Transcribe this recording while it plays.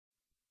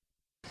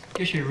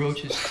Geshe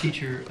Roach's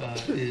teacher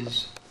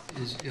is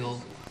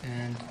ill,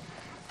 and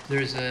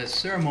there's a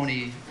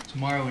ceremony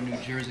tomorrow in New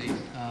Jersey.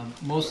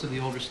 Most of the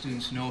older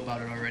students know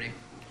about it already,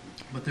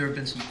 but there have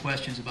been some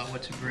questions about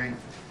what to bring.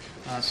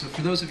 So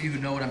for those of you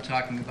who know what I'm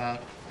talking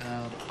about,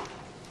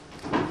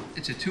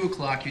 it's at 2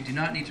 o'clock. You do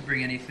not need to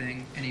bring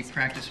anything, any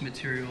practice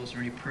materials or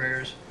any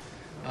prayers.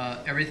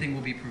 Everything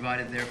will be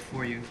provided there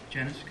for you.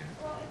 Janice? Go ahead.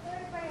 Well, if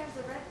everybody has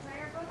a red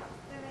prayer book,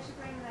 then they should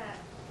bring that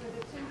with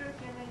the tunduk,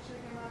 and they should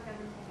bring all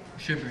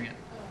the Should bring it.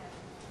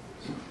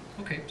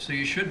 Okay, so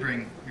you should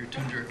bring your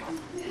tunduk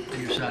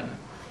and your sadhana.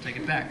 Take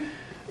it back.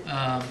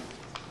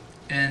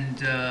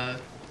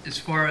 As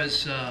far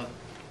as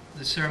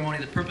the ceremony,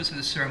 the purpose of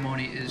the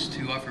ceremony is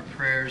to offer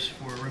prayers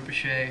for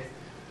Rinpoche,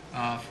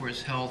 for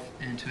his health,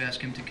 and to ask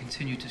him to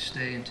continue to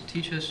stay and to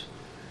teach us,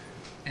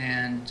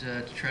 and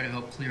to try to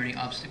help clear any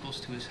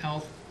obstacles to his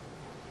health.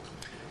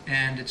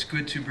 And it's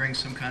good to bring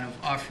some kind of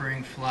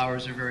offering.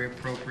 Flowers are very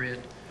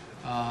appropriate.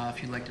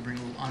 If you'd like to bring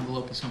a little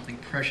envelope with something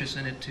precious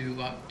in it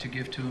to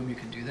give to him, you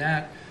can do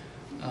that.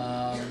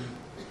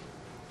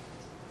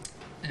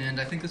 And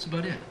I think that's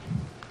about it.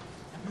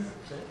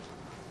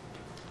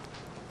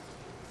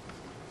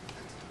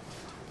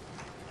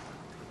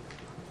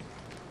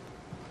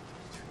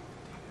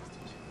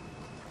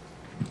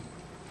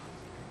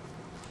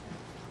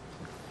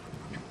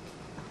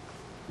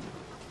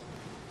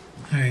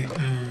 Hi,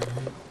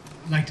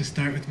 I'd like to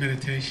start with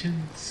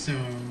meditation, so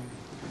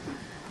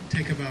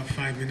take about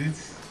 5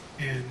 minutes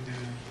and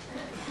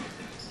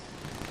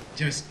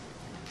just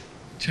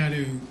try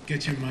to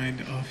get your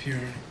mind off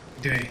your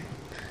day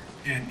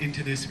and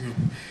into this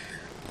room,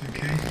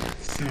 okay?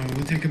 So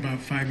we'll take about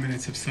 5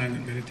 minutes of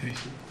silent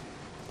meditation.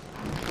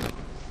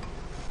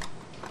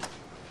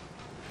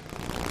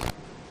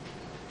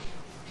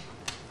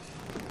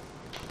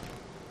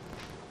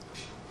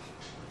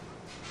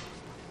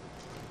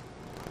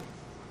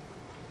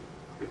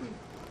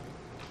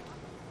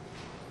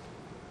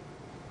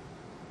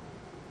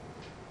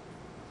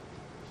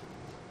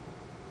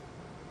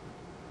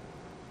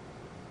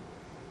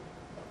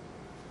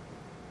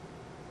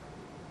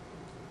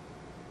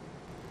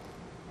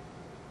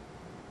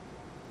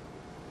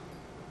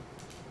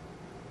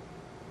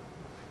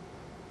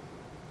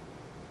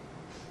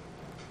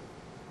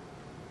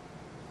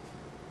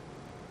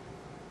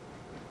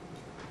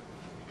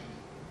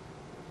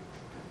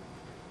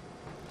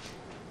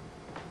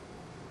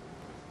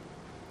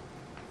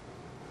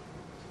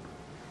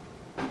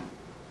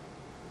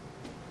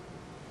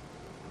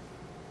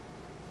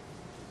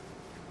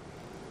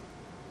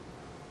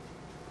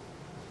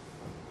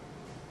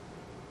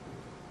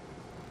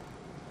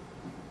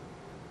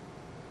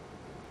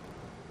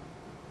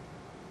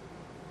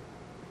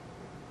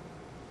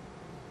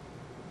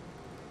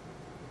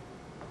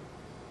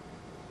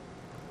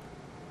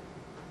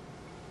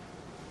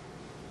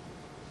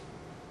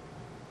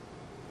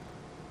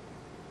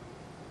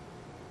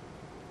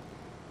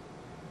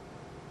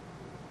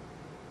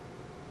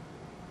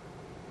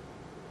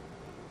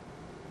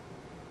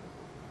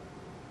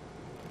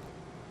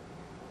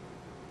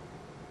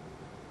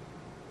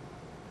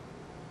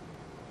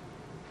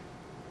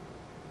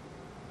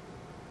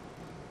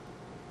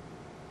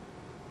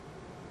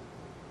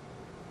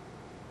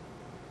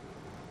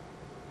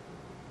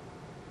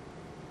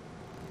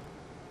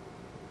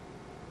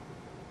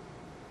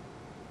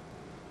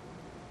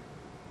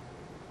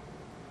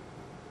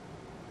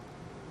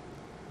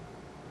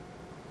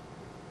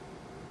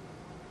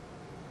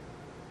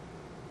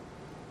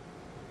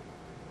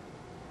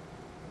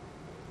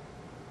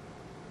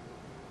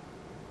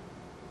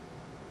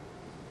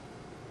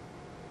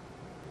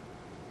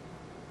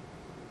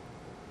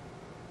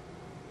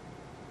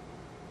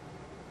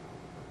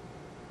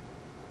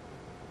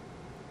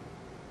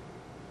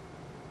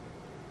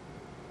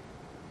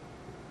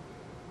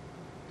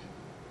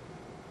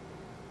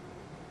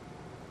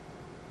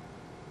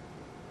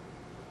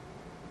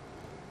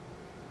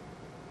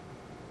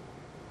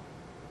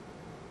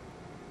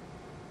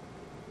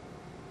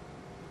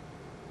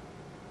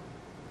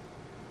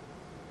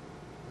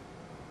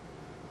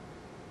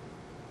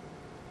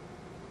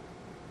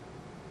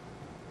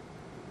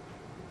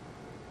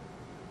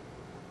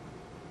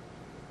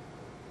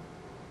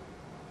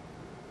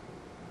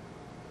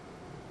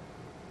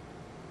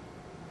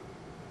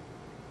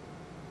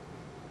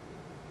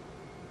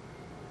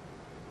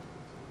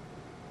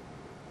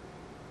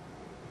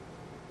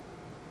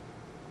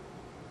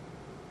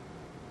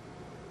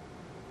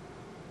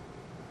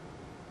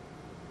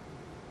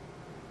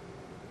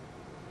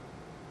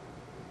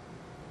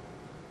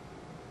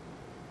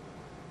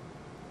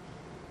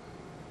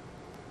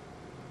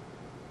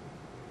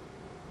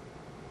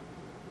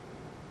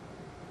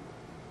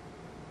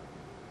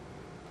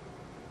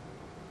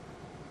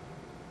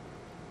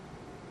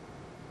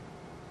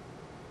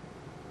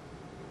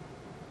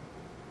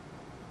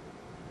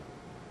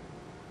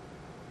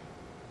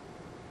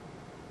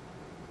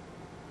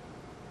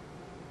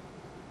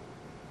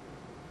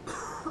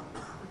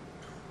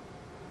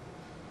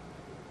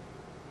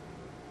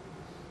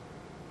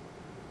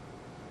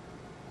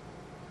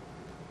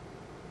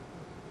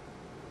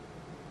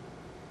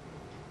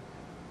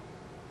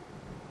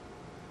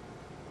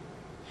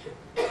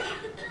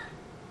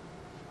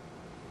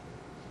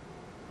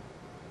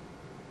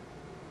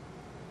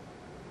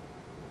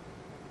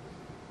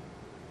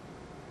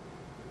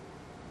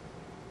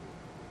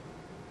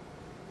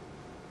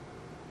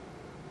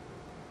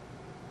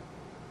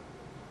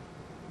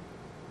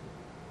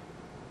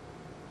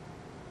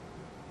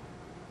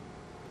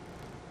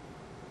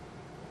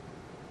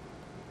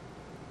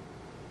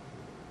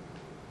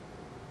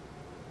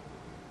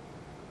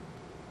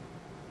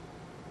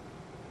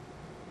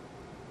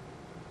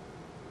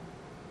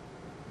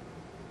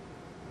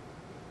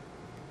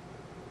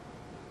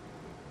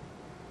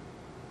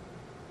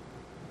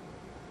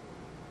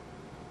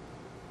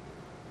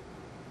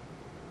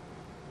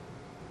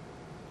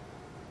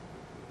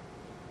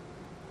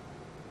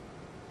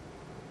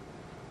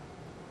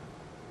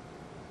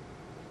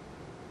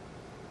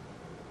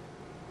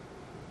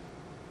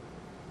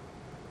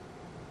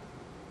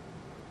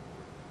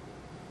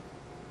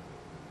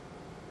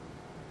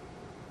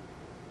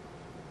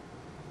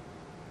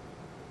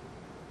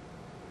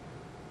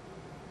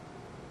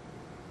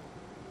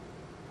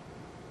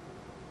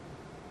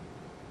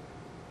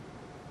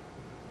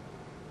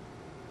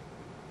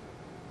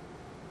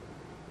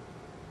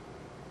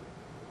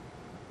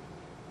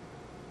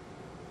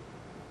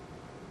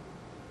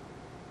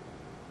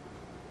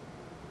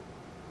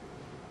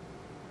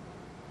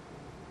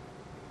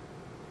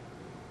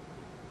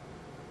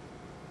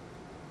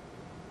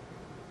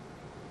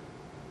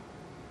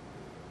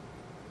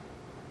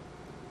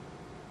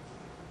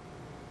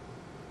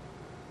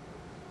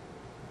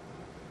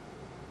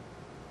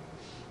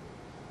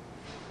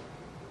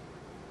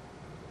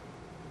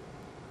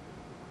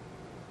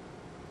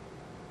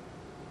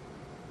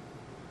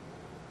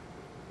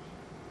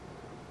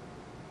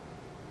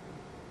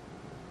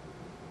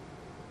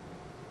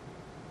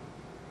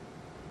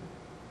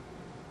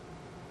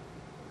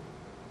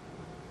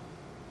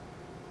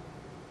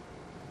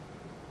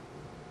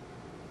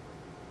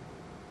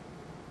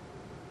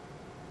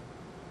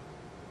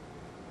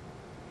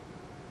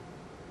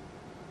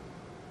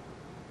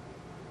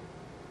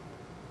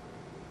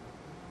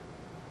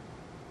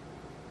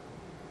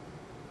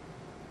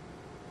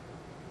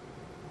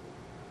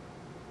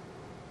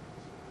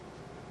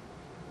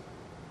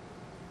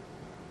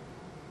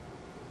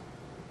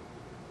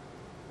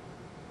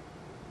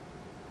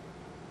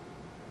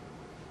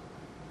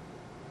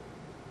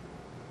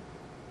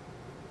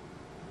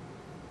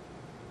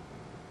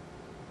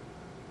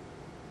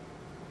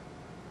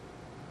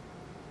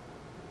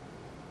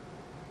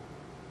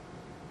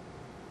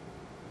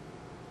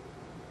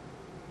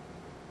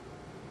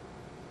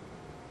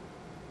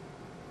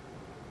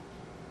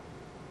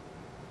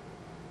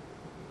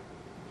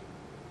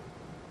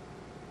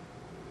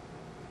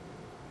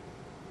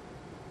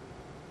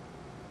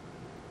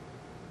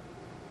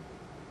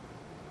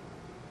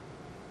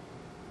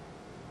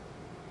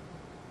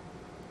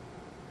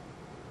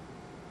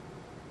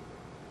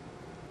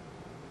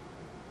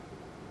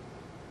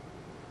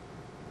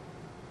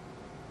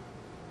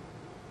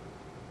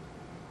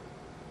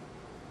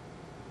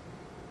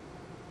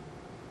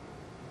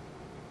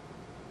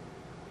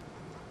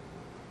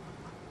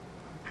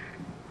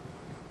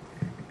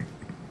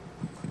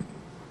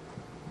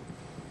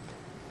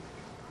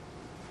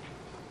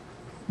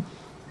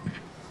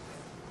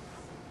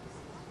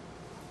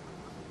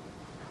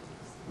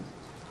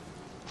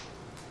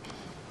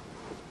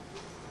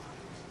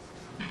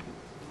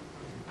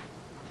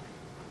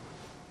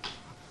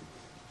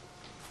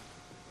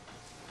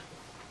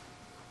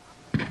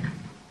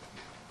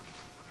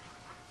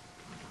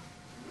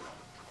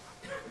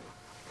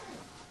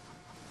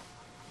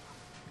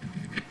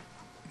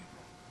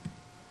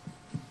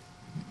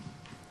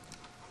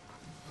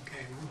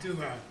 do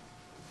a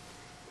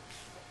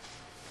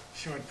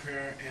short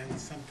prayer and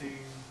something,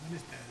 what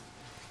is that?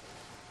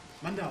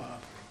 Mandala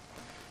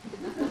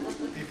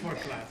offering before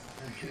class.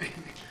 Okay.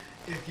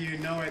 If you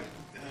know it,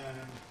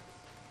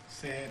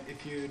 say it.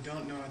 If you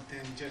don't know it,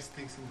 then just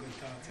think some good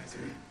thoughts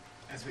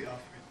as we offer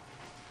it.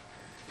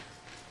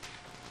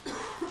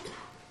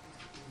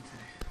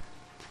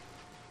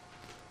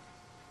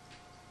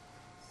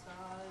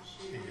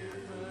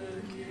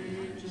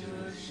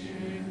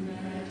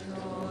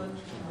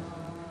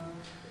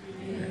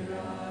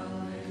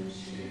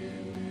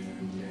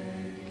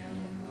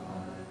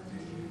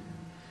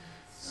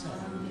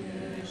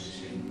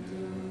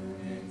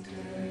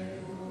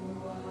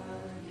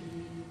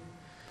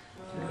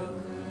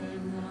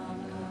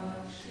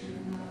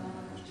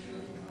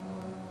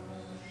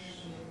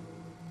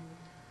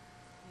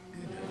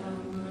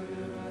 Nam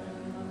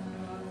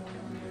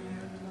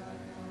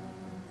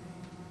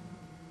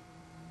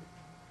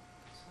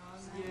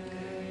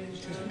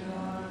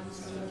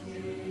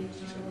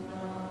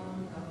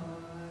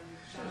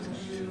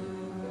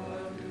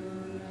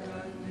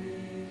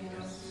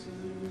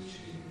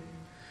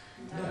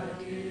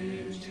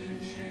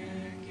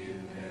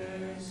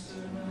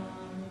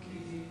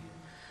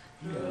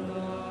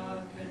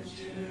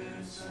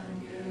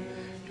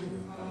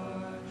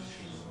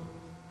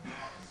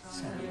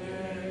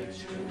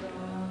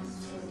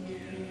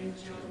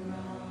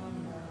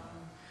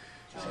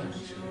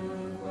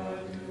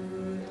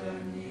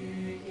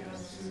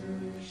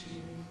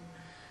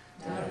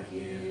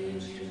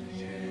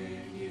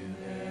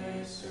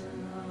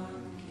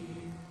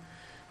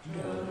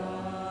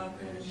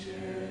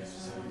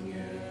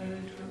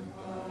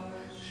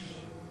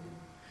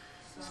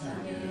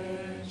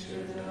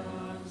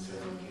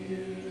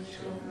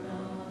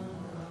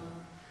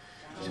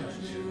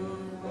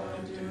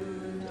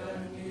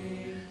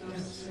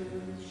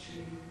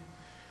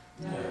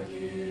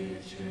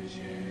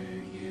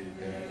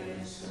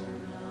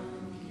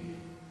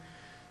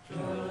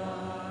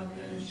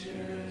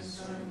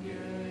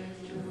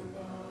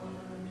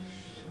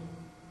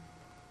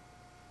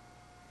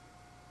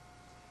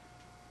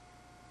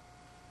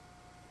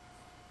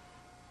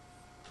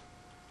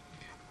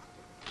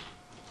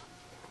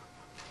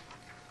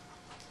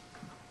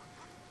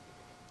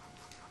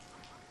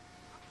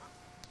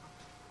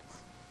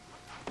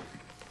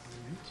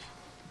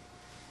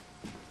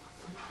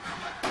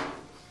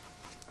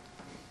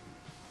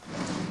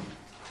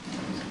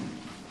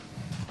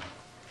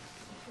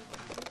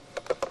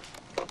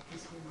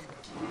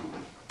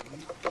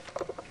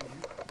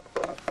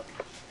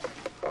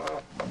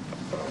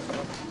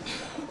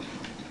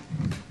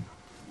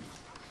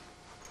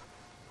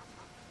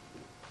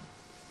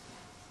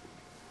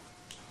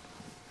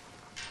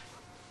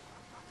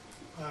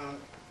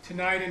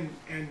tonight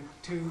and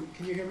to,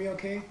 can you hear me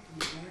okay? In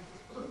the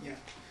back? Yeah.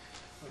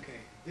 Okay.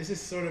 This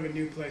is sort of a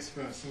new place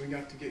for us, so we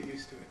got to get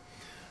used to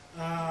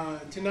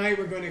it. Tonight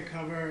we're going to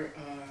cover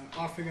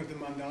offering of the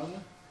mandala,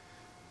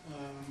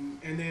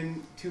 and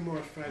then 2 more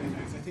Friday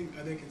nights. I think,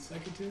 are they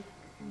consecutive?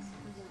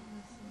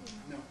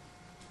 No.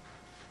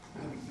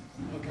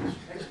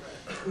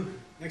 Okay.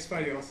 Next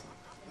Friday also.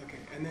 Okay.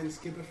 And then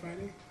skip a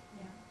Friday?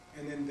 Yeah.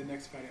 And then the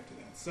next Friday after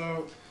that.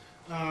 So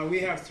we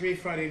have 3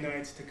 Friday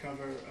nights to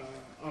cover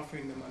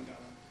offering the mandala.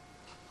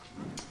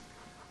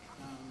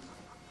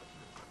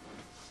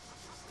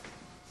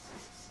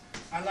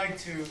 I like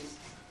to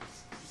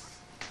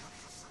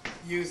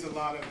use a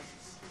lot of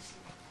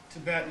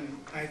Tibetan.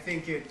 I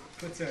think it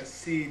puts a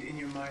seed in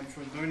your mind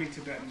for learning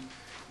Tibetan.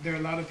 There are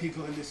a lot of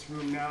people in this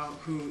room now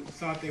who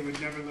thought they would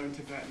never learn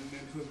Tibetan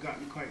and who have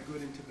gotten quite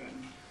good in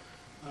Tibetan.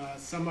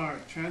 Some are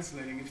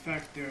translating. In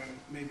fact, there are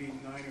maybe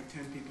 9 or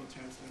 10 people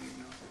translating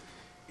now.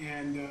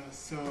 And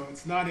so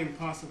it's not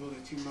impossible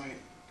that you might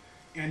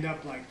end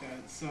up like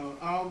that. So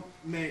I'll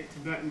make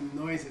Tibetan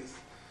noises,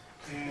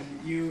 and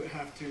you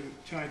have to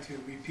try to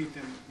repeat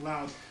them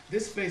loud.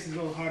 This space is a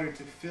little harder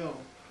to fill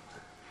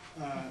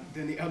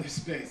than the other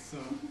space, so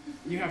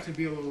you have to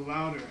be a little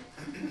louder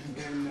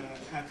than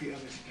at the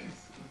other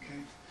space.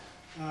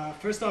 Okay.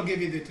 First, I'll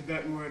give you the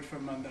Tibetan word for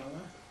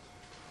mandala.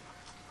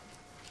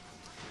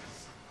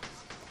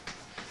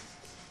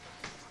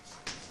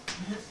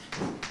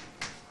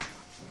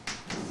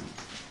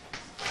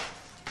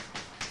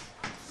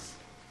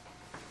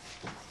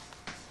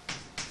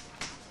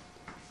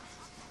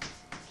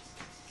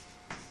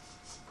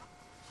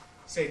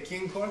 Say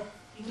Kinkor.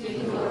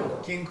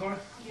 Kinkor. Kinkor.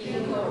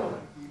 Kinkor.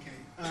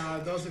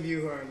 Okay. Those of you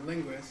who are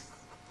linguists,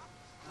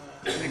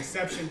 an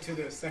exception to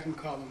the second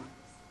column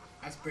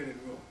aspirated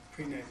rule,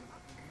 prenasal.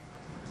 Okay.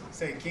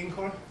 Say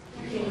Kinkor.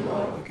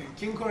 Kinkor. Okay.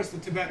 Kinkor is the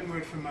Tibetan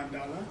word for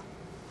mandala.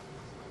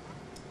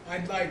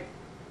 I'd like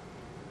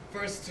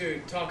first to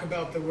talk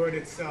about the word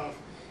itself,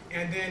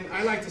 and then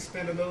I like to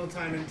spend a little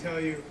time and tell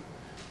you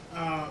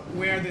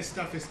where this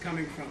stuff is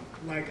coming from.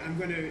 Like, I'm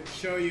going to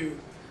show you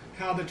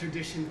how the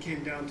tradition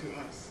came down to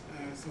us.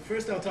 So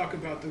first I'll talk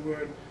about the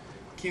word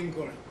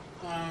Kinkor.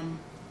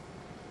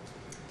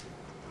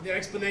 The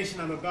explanation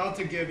I'm about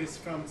to give is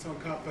from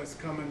Tsongkhapa's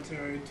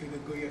commentary to the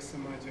Guhya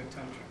Samaja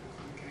Tantra,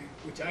 okay?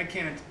 Which I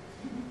can't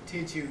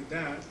teach you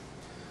that.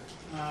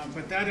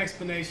 But that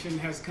explanation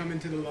has come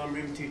into the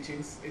Lamrim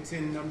teachings. It's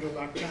in Namdo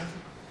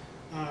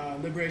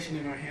Lakpa, Liberation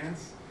in Our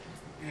Hands.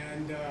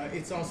 And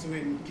it's also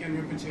in Ken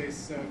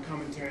Rinpoche's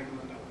commentary on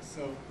the mandala.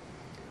 So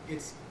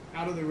it's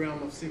out of the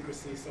realm of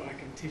secrecy, so I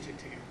can teach it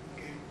to you.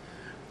 Okay?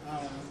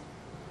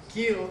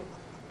 Kil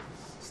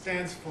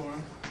stands for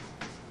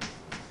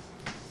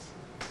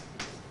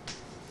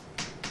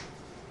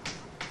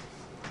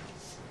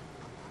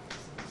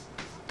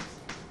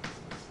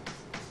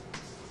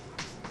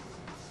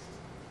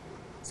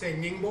say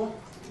Ningbo.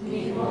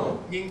 Ningbo.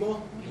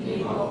 Ningbo.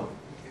 Ningbo.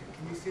 Okay.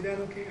 Can you see that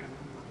okay?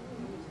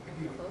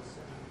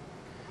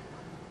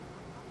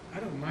 I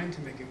don't mind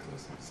to make it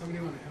closer. Somebody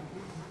want to help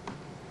me?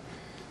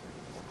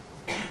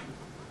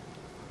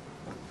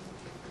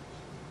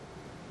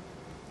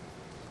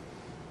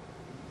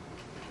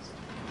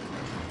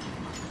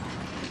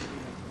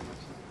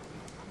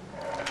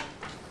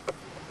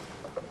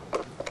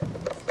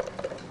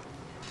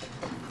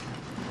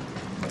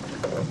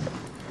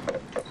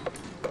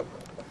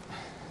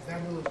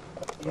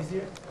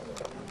 Easier?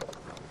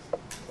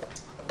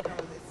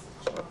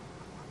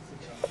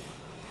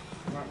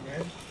 Not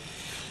red?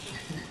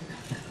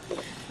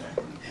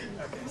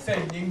 Okay, say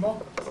Ningbo.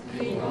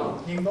 Ningbo.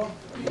 Ningbo?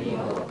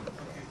 Ningbo.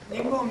 Okay.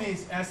 Ningbo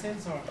means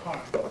essence or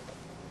heart. Okay.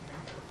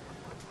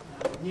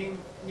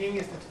 Ning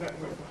is the Tibetan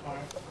word for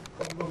heart.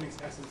 Ningbo means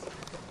essence.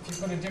 If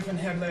you put a different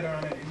head letter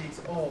on it, it means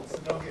old, so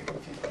don't get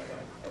confused by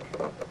that.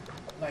 Okay.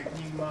 Like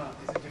Ningma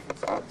is a different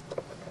word.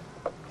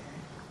 Okay.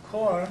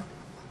 Core.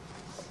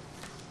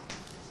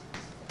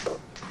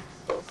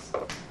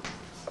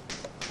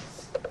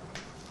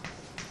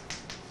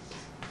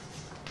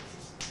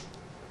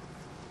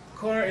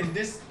 Core in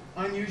this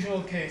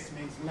unusual case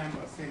means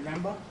lemba. Say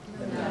lemba.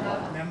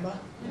 Lemba.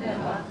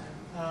 Lemba.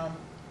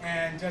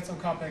 And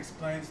Tsongkhapa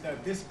explains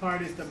that this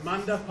part is the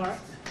manda part,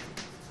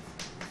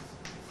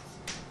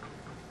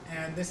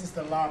 and this is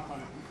the la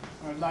part,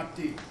 or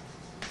lati,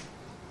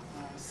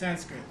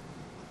 Sanskrit.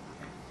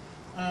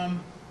 Okay. And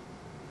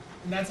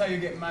that's how you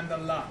get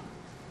mandala.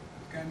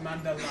 Okay,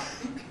 mandala.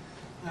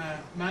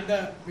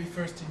 Manda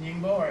refers to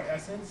Ningbo, or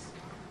essence,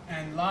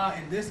 and la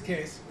in this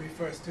case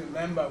refers to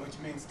lemba, which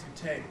means to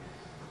take.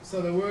 So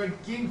the word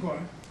Kinkor,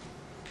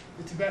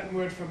 the Tibetan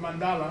word for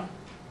mandala,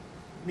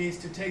 means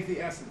to take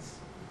the essence.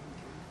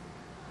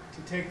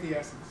 To take the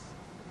essence.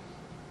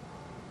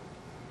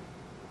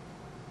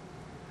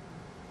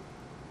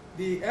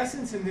 The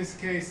essence in this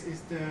case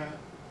is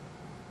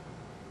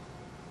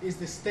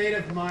the state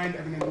of mind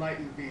of an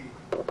enlightened being.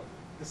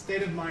 The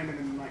state of mind of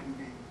an enlightened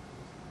being.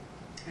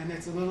 And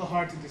it's a little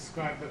hard to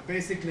describe, but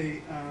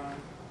basically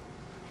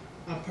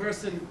a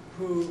person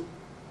who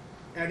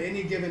at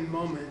any given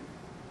moment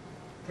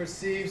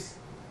perceives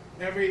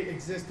every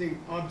existing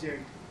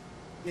object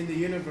in the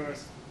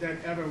universe that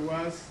ever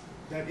was,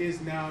 that is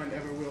now, and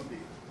ever will be.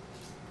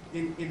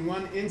 In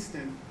one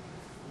instant,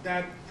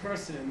 that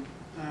person,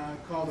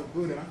 called a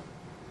Buddha,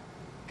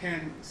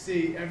 can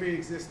see every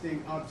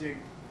existing object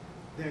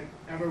that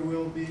ever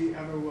will be,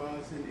 ever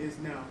was, and is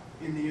now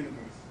in the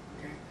universe.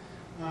 Okay?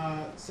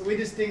 So we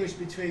distinguish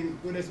between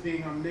Buddhas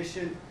being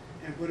omniscient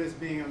and Buddhas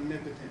being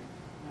omnipotent.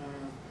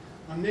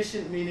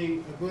 Omniscient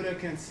meaning a Buddha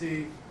can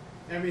see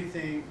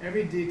everything,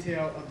 every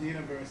detail of the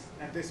universe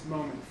at this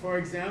moment. For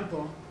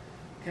example,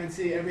 can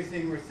see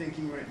everything we're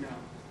thinking right now.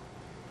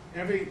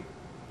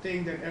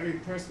 Everything that every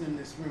person in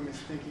this room is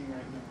thinking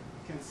right now,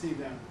 can see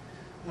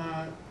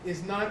that.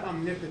 Is not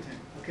omnipotent,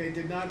 okay?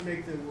 Did not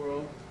make the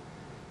world.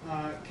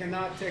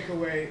 Cannot take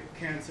away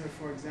cancer,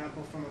 for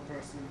example, from a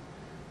person.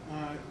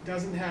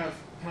 Doesn't have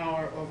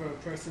power over a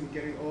person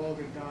getting old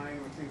or dying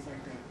or things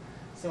like that.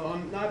 So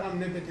not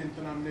omnipotent,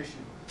 but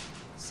omniscient.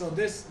 So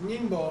this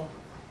Ningbo,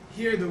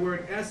 here the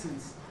word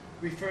essence,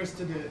 refers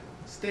to the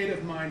state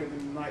of mind of an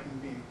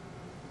enlightened being.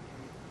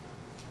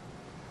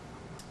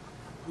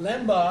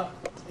 Lemba,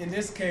 in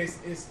this case,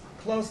 is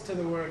close to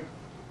the word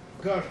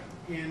gur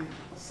in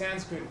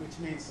Sanskrit, which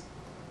means,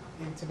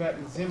 in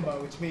Tibetan,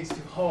 zimba, which means to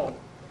hold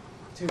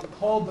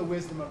the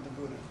wisdom of the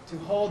Buddha, to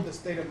hold the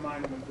state of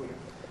mind of the Buddha.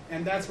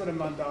 And that's what a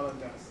mandala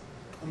does.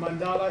 A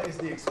mandala is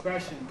the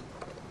expression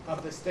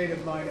of the state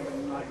of mind of an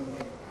enlightened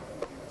being.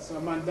 So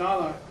a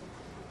mandala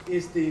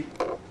is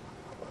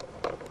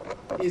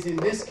in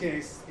this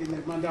case, in the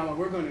mandala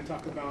we're going to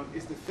talk about,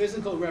 is the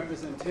physical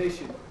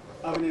representation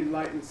of an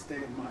enlightened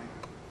state of mind.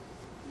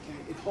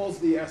 Okay? It holds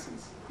the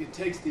essence. It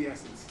takes the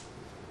essence.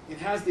 It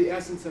has the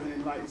essence of an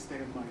enlightened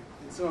state of mind.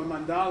 And so a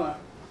mandala,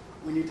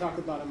 when you talk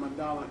about a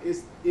mandala,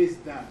 is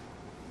that.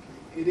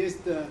 Okay? It is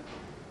the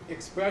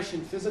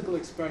expression, physical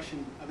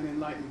expression of an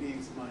enlightened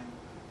being's mind.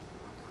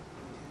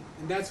 Okay?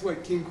 And that's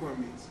what kinkor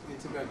means in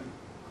Tibetan.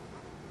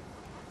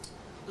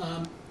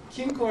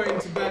 Kinkor in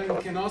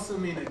Tibetan can also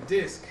mean a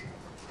disc,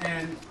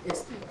 and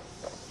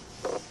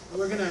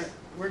we're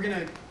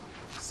gonna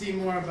see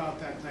more about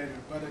that later.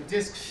 But a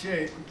disc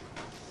shape,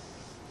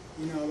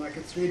 like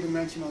a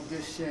three-dimensional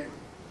disc shape,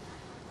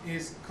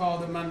 is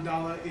called a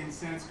mandala in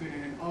Sanskrit,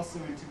 and also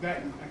in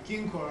Tibetan. A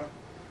kinkor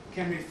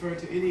can refer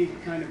to any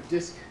kind of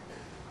disc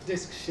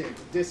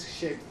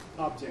shaped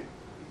object.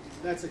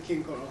 That's a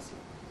kinkor also.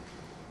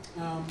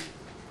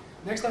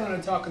 Next, I want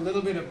to talk a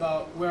little bit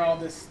about where all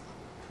this.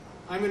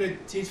 I'm going to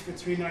teach for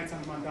 3 nights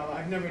on mandala.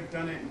 I've never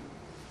done it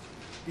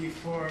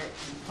before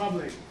in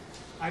public.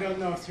 I don't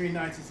know if 3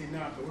 nights is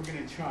enough, but we're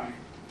going to try.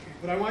 Okay?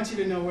 But I want you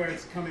to know where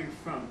it's coming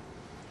from.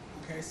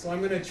 Okay, so I'm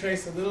going to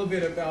trace a little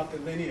bit about the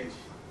lineage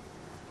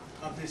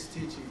of this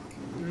teaching.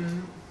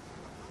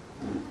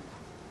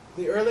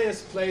 The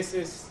earliest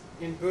places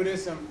in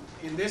Buddhism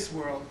in this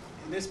world,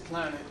 in this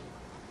planet,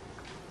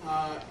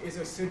 is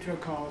a sutra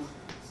called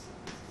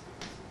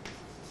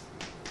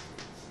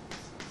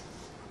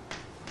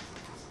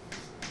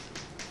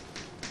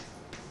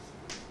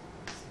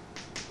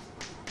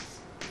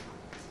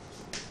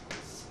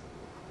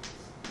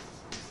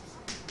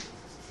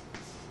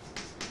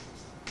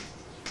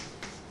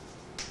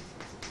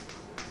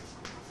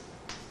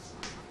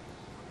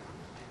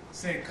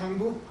say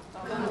Kangbu,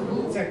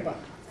 Zekpa.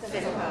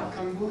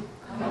 Kangbu,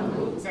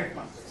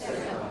 Zekpa.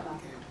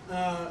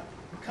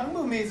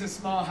 Kangbu means a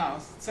small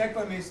house.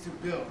 Zekpa means to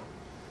build.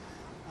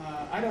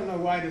 I don't know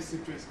why the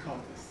sutra is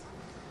called this.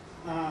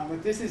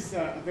 But this is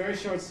a very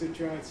short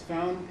sutra. It's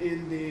found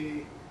in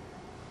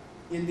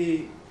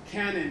the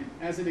canon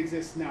as it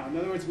exists now. In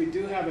other words, we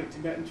do have a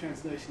Tibetan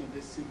translation of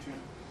this sutra.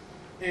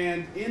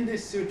 And in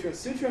this sutra,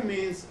 sutra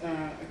means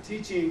a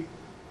teaching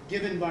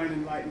given by an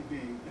enlightened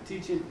being, a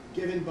teaching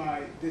given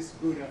by this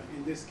Buddha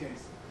in this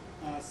case,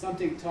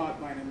 something taught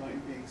by an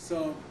enlightened being.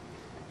 So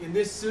in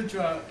this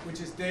sutra,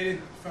 which is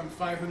dated from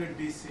 500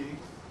 BC,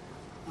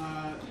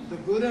 the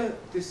Buddha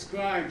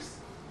describes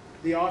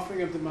the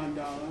offering of the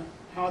mandala,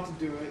 how to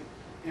do it,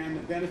 and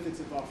the benefits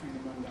of offering the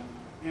mandala.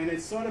 And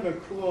it's sort of a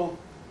cool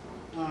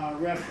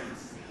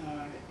reference.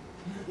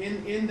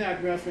 In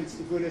that reference,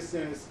 the Buddha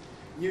says,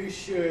 you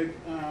should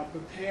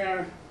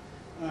prepare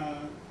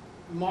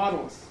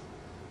models,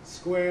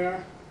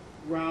 square,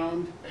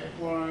 round,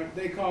 or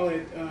they call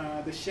it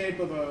the shape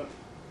of a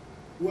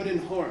wooden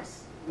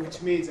horse,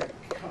 which means a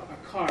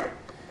cart.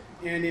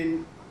 And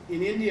in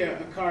India,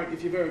 a cart,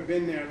 if you've ever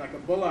been there, like a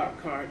bullock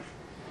cart,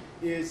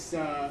 is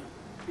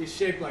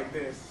shaped like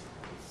this,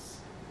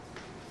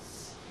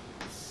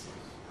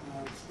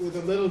 with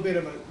a little bit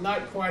of a,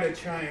 not quite a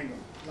triangle,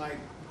 like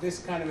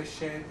this kind of a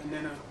shape, and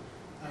then a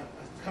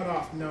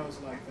cut-off nose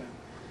like that.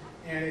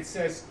 And it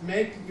says,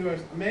 make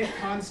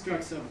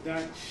constructs of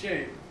that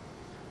shape.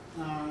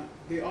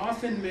 They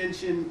often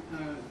mention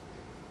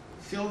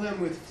fill them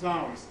with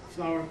flowers,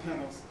 flower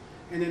petals,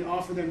 and then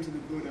offer them to the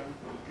Buddha.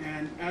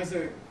 And as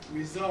a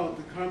result,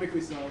 the karmic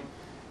result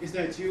is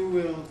that you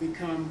will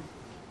become,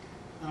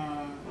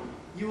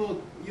 you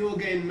will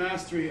gain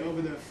mastery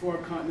over the 4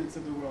 continents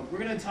of the world. We're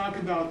going to talk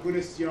about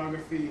Buddhist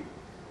geography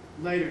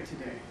later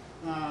today,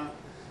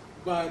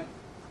 but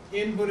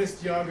in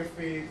Buddhist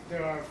geography,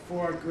 there are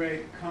 4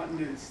 great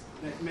continents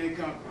that make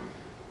up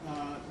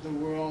the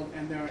world,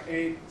 and there are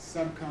 8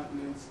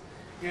 subcontinents.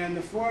 And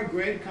the 4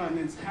 great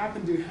continents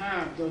happen to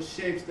have those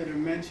shapes that are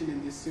mentioned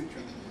in this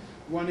sutra.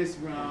 One is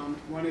round,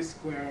 one is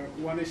square,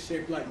 one is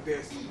shaped like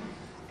this.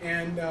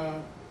 And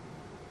the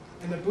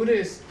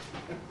Buddha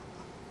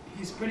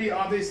he's pretty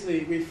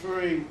obviously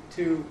referring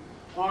to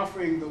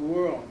offering the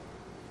world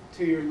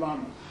to your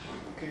Lama,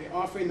 okay?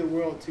 Offering the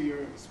world to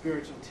your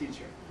spiritual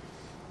teacher.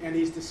 And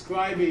he's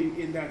describing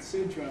in that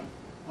sutra,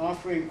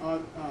 offering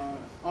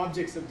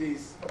objects of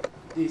these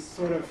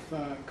sort of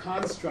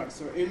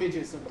constructs or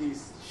images of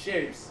these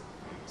shapes,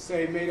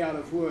 say made out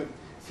of wood,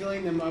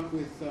 filling them up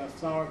with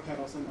flower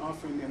petals and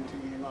offering them to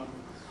your Lama.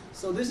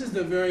 So this is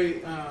the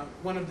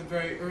one of the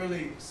very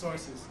early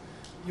sources.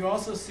 You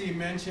also see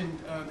mentioned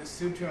the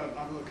Sutra of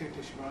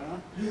Avalokiteshvara,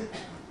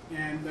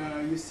 and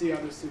you see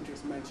other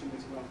sutras mentioned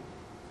as well.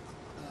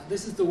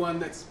 This is the one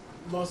that's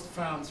most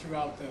found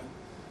throughout the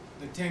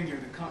Tengyur,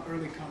 the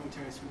early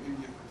commentaries from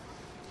India.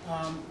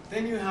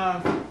 Then you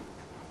have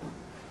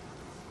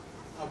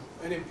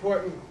an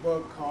important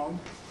book called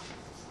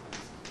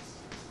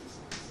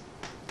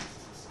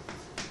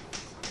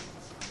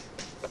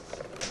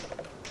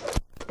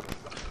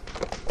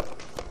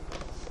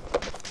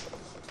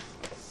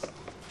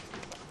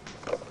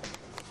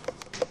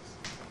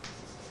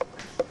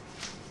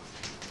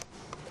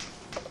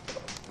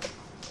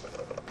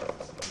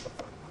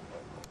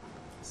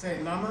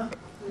say Lama,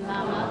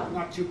 Lama,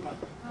 Ngakchupa.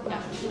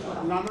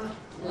 Ngakchupa. Lama,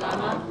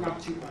 Lama,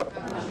 Ngakchupa.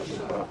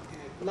 Ngakchupa.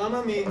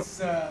 Lama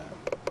means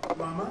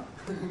Lama,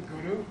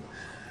 Guru.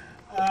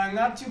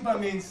 Ngakchupa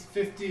means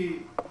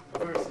 50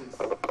 verses.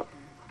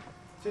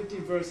 50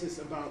 verses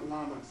about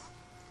Lamas.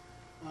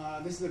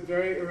 This is a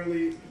very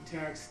early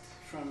text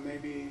from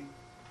maybe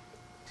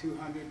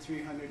 200,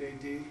 300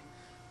 AD.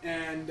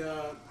 And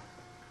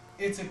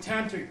it's a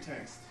tantric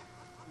text.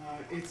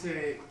 It's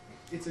a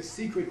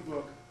secret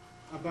book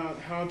about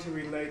how to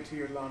relate to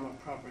your Lama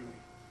properly.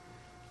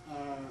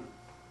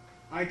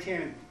 I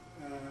can't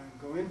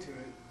go into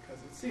it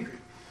because it's secret.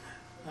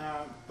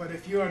 But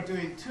if you are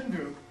doing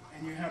Tundruk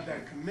and you have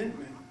that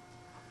commitment,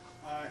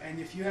 and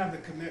if you have the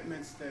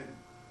commitments that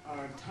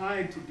are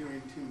tied to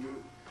doing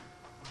Tundruk,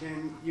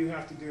 then you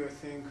have to do a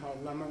thing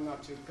called Lama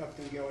Ngapchuk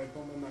Kapten Gyewe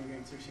Bomba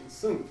Mangen Tsushin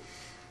Sung.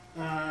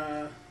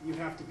 You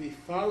have to be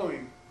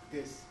following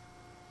the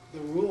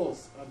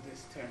rules of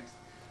this text.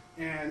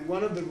 And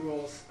one of the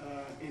rules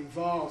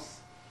involves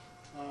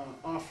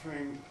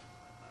offering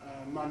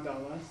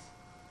mandalas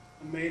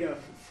made of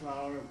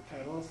flower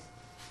petals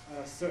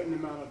a certain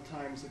amount of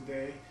times a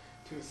day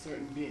to a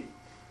certain being.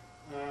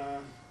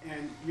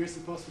 And you're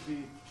supposed to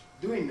be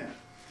doing that.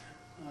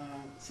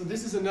 So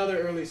this is another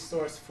early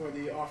source for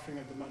the offering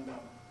of the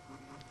mandala.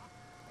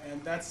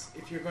 And that's,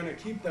 if you're going to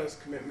keep those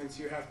commitments,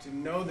 you have to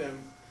know them,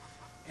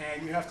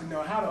 and you have to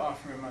know how to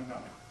offer a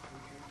mandala.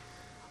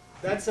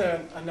 That's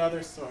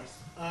another source.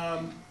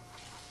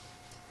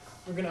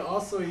 We're going to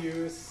also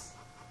use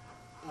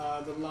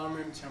the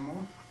Lamrim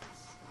Chamo.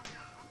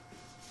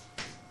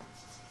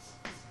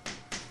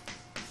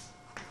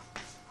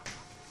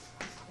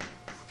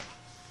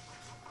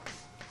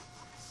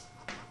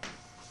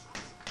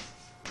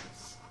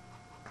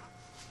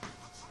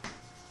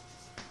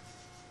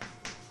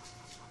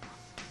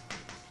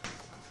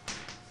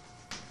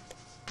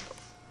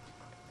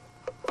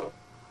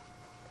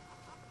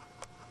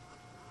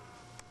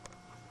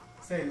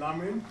 Say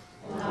Lamrim.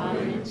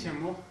 Lamrim.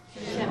 Chemo.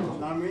 Chemo.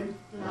 Lamrim.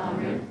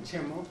 Lamrim.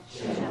 Chemo.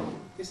 Chemo.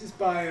 This is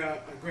by a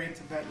great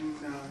Tibetan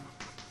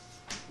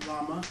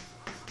Lama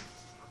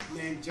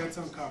named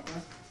Jetson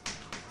Kappa.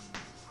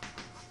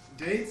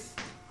 Dates?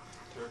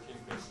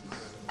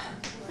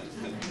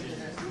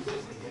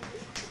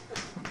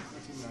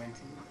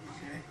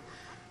 1319.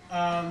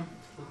 Okay.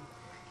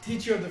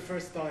 Teacher of the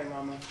first Dalai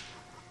Lama.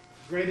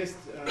 Greatest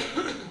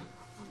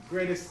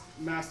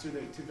master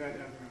that Tibet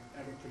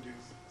ever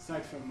produced,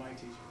 aside from my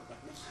teacher.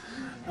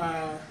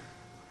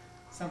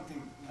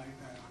 Something like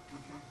that.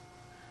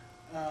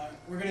 Okay.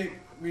 We're going to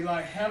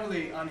rely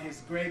heavily on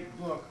his great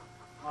book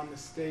on the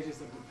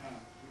stages of the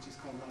path, which is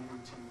called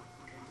Lamrim Chimo.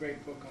 Okay,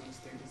 great book on the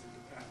stages of the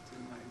path to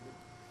enlightenment.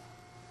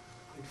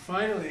 And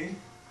finally,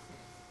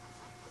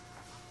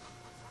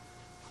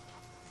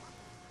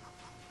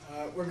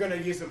 we're going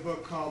to use a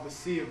book called The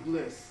Sea of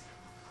Bliss,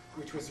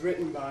 which was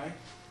written by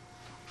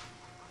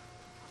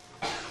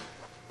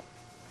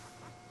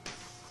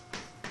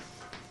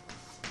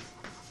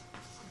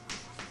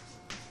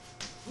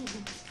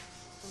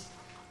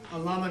a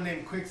Lama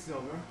named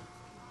Quicksilver,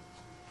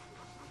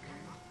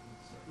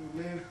 who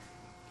lived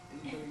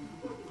in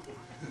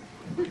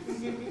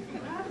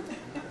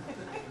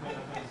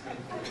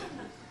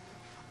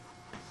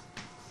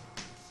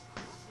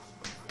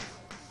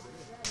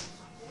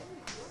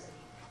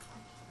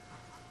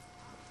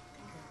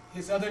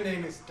his other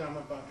name is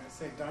Dhammabhadra.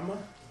 Say Dhamma?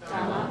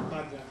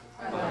 Bhadra.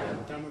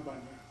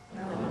 Dhammabhadra.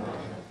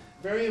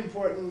 Very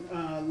important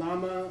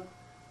Lama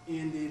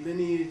in the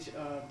lineage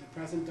of the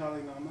present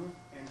Dalai Lama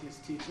and his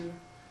teacher,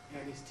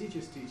 and his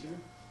teacher's teacher,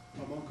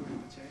 Pamonku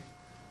Rinpoche.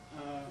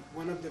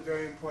 one of the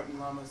very important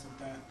lamas of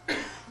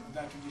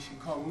that tradition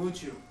called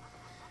Muchu.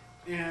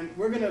 And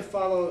we're going to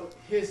follow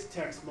his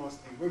text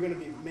mostly. We're going to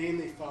be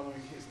mainly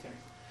following his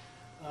text.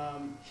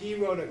 He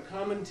wrote a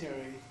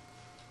commentary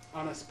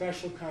on a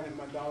special kind of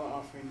mandala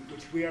offering,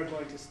 which we are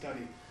going to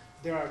study.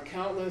 There are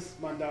countless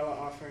mandala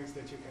offerings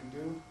that you can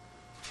do.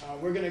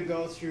 We're going to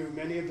go through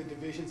many of the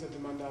divisions of the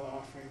mandala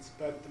offerings,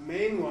 but the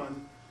main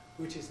one,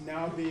 which is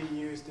now being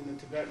used in the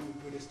Tibetan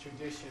Buddhist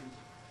tradition,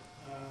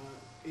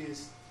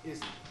 is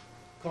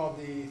called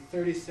the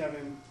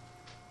 37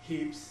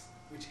 heaps,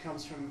 which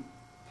comes from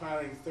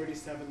piling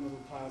 37 little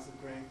piles of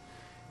grain.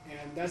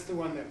 And that's the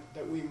one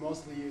that we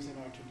mostly use in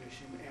our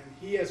tradition. And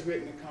he has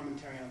written a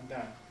commentary on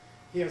that.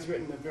 He has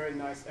written a very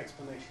nice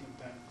explanation of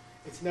that.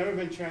 It's never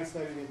been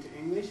translated into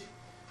English,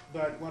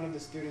 but one of the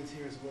students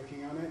here is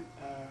working on it.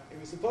 It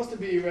was supposed to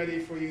be ready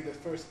for you the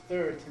first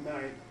third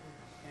tonight,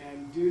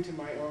 and due to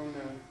my own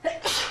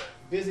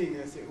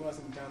busyness, it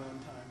wasn't done on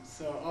time.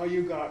 So all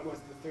you got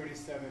was the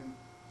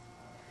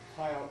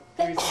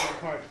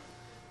 37-part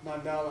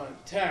mandala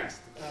text,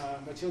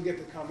 but you'll get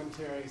the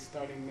commentary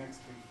starting next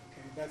week.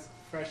 Okay, that's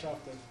fresh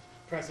off the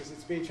presses.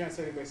 It's being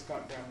translated by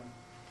Scott Brown,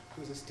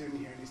 who's a student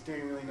here, and he's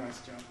doing a really nice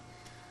job.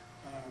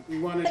 We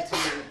wanted to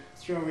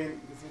throw in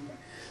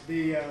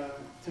the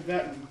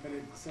Tibetan, but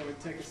so it would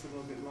take us a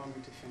little bit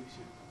longer to finish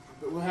it.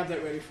 But we'll have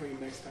that ready for you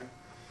next time.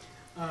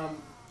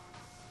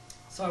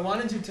 So I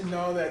wanted you to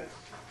know that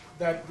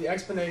the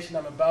explanation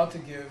I'm about to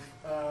give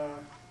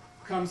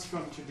comes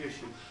from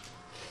tradition.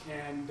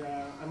 And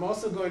I'm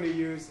also going to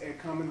use a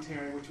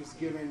commentary which was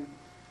given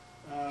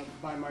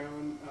by my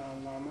own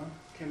Lama,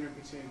 Kenra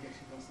Piche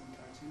Geshe Dosan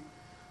Tachi.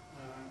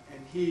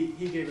 And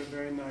he gave a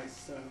very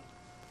nice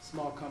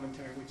small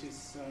commentary which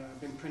has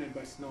been printed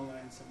by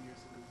Snowland some years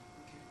ago.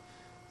 Okay.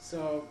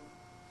 So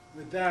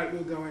with that,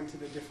 we'll go into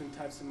the different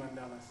types of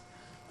mandalas.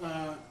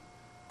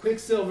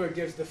 Quicksilver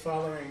gives the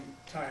following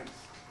types.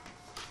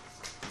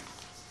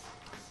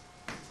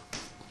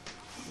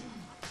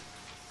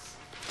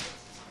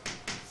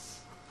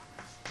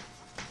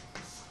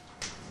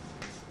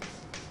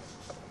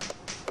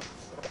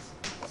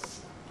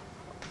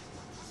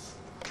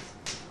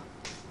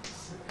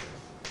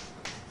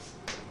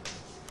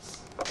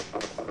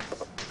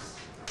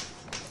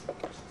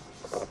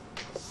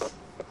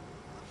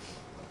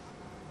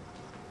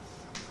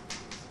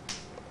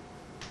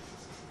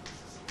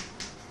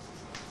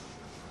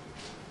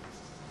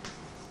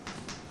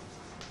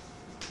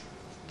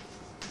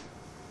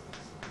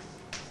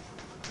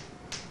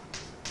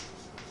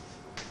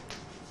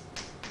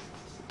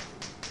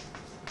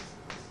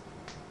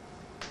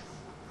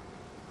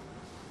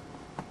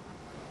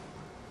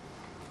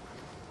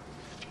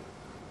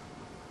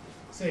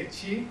 Say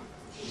chi,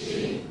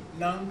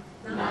 nang,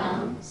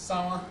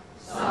 sawa,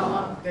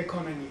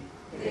 dekonani.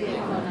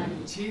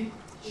 Chi,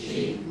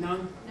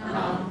 nang,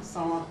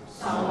 sawa,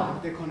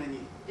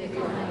 dekonani.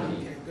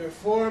 Okay, there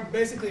are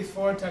basically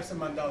four types of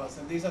mandalas,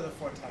 and these are the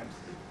four types.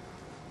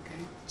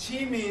 Okay,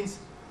 chi means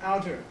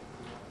outer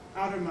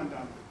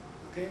mandala.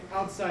 Okay,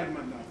 outside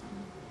mandala.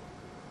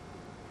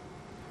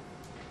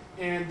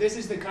 And this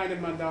is the kind of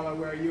mandala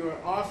where you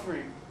are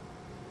offering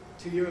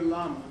to your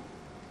lama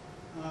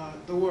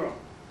the world.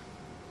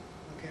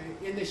 Okay,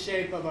 in the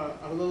shape of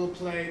a little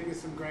plate with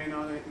some grain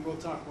on it, and we'll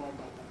talk more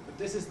about that. But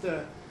this is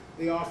the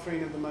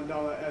offering of the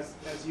mandala as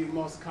you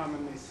most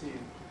commonly see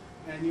it,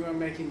 and you are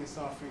making this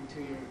offering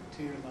to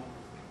your lama.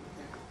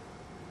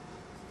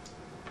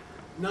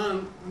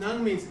 Okay.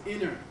 Nang means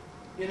inner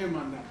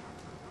mandala,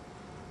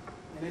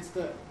 and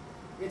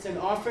it's an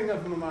offering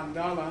of the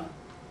mandala,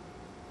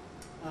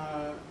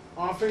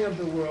 offering of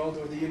the world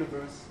or the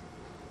universe,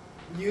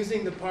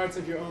 using the parts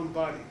of your own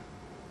body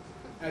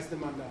as the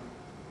mandala.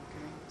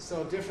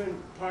 So different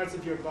parts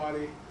of your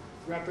body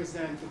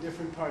represent the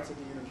different parts of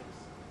the universe.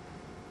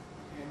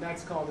 And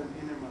that's called an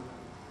inner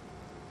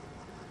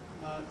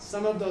mandala.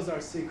 Some of those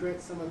are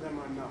secret, some of them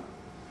are not.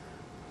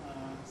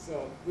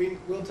 So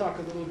we'll talk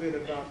a little bit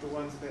about the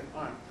ones that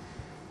aren't.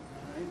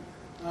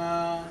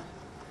 All right?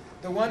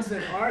 The ones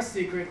that are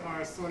secret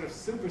are sort of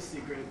super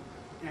secret,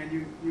 and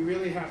you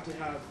really have to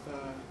have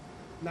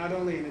not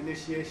only an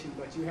initiation,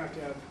 but you have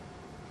to have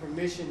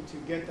permission to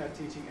get that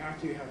teaching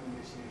after you have an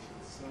initiation.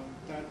 So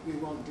that we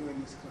won't do in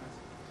this class.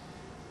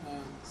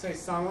 Say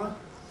sawa.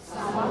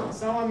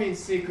 Sawa means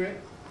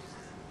secret.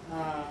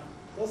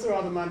 Those are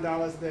all the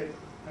mandalas that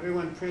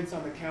everyone prints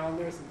on the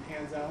calendars and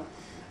hands out.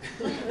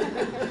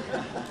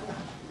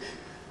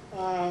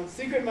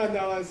 Secret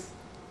mandalas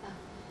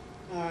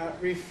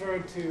refer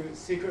to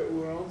secret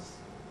worlds,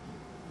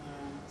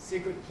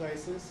 secret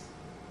places,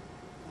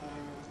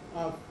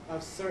 of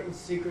certain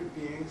secret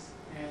beings,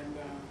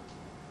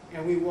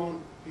 and we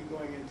won't be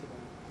going into them.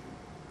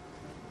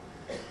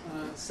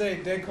 Say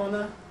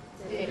dekona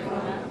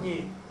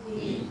ni.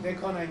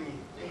 Dekona ni.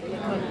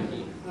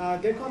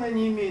 Dekona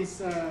ni means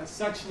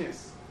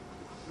suchness,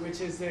 which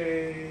is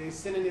a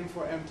synonym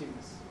for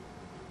emptiness.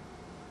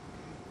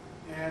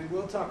 And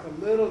we'll talk a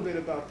little bit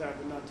about that,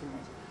 but not too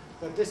much.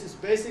 But this is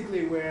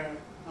basically where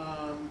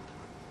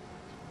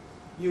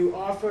You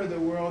offer the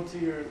world to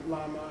your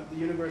Lama, the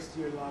universe to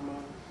your Lama,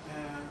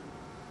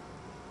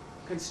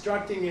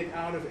 constructing it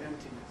out of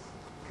emptiness.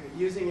 Okay?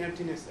 Using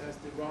emptiness as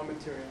the raw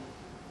material,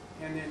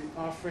 and then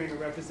offering a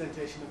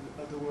representation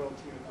of the world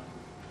to your Lama.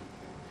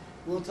 Okay?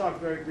 We'll talk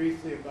very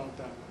briefly about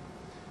that.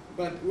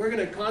 But we're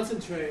going to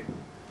concentrate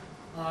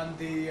on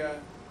the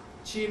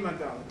Chi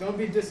Mandala. Don't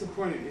be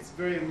disappointed. It's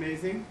very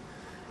amazing.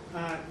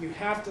 You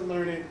have to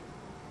learn it.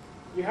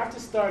 You have to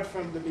start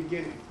from the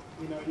beginning.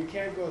 You know, you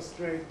can't go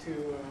straight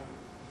to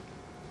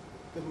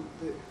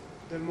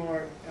the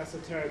more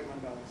esoteric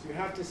mandalas. You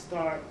have to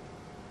start.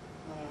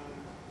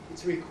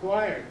 It's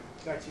required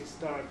that you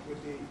start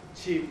with the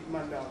Chi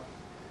Mandala.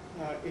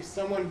 If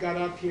someone got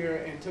up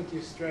here and took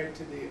you straight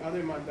to the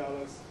other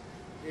mandalas,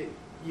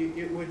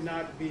 it would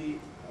not be.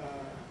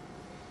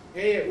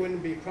 A, it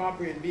wouldn't be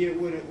proper, and B,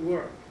 it wouldn't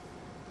work.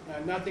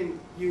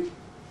 You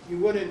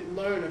wouldn't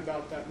learn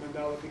about that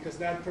mandala because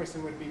that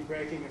person would be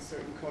breaking a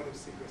certain code of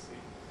secrecy.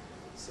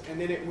 So, and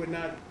then it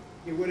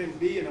wouldn't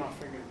be an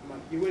offering.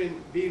 You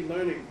wouldn't be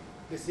learning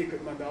the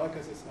secret mandala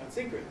because it's not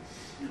secret.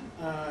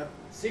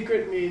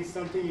 Secret means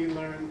something you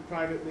learn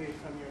privately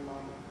from your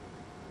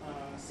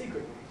Lama,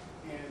 secretly.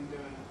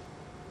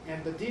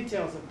 And the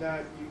details of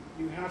that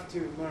you have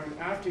to learn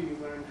after you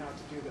learn how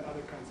to do the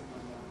other kinds of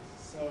mandalas.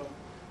 So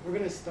we're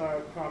going to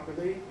start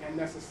properly and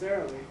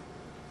necessarily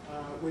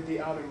with the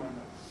outer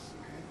mandala,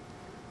 okay?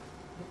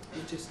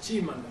 Which is Chi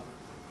Mandala.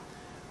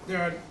 There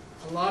are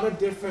a lot of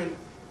different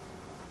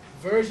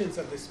versions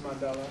of this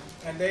mandala,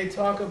 and they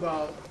talk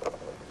about,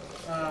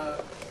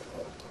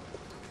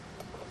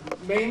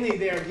 mainly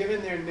they are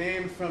given their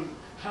name from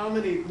how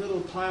many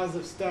little piles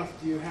of stuff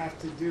do you have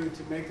to do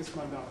to make this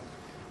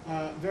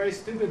mandala. Very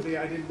stupidly,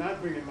 I did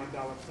not bring a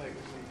mandala plate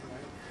with me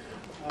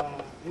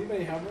tonight.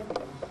 Anybody have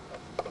one?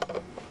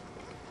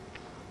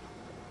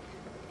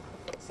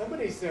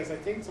 Somebody says, I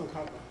think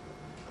Tsongkhapa,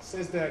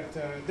 says that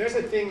there's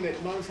a thing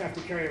that monks have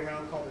to carry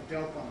around called a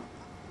delpang.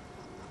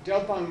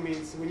 Delpang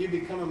means when you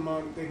become a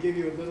monk, they give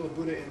you a little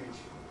Buddha image.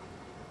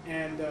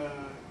 And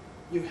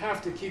you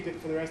have to keep it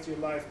for the rest of your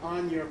life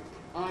on your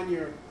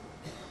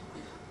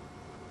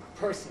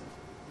person.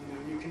 You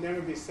know, you can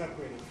never be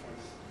separated from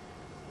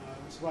it.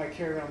 Which is why I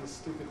carry around this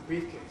stupid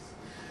briefcase.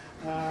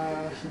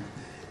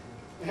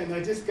 And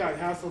I just got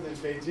hassled in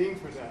Beijing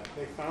for that.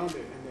 They found it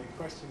and they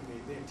questioned me.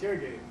 They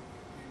interrogated me.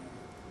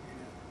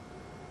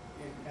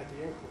 At the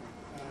airport,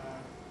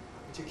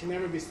 which you can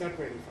never be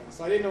separated from.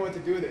 So I didn't know what to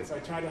do with it, so I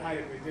tried to hide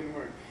it, but it didn't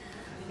work.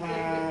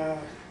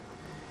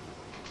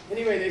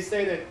 Anyway, they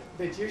say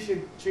that you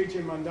should treat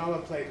your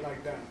mandala plate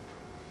like that.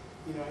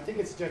 You know, I think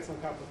it's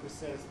Tsongkhapa who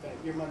says that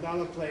your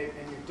mandala plate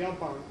and your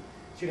delpang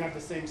should have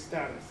the same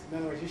status. In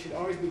other words, you should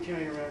always be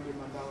carrying around your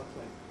mandala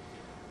plate.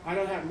 I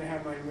don't happen to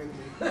have mine with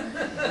me.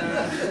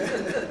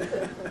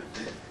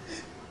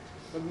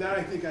 But now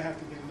I think I have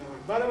to get another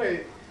one. By the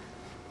way,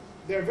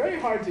 they're very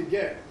hard to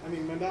get. I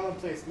mean, mandala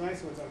plates,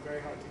 nice ones, are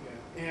very hard to get.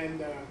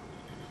 And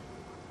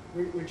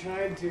we're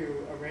trying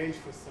to arrange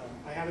for some.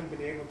 I haven't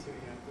been able to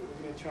yet, but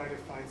we're going to try to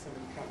find some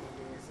in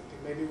Kathmandu or something.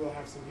 Maybe we'll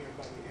have some here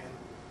by the end.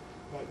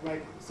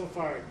 But so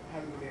far, I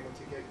haven't been able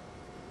to get.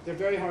 They're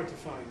very hard to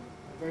find.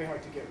 They're very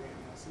hard to get right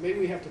now. So maybe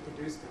we have to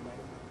produce them. I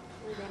don't know.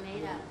 What are they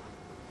made of?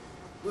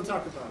 We'll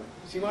talk about it.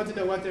 If you want to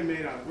know what they're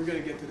made of, we're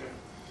going to get to there.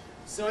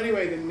 So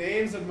anyway, the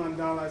names of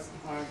mandalas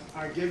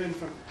are given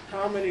from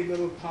how many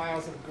little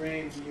piles of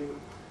grain do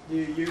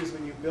you use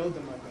when you build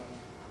the mandala.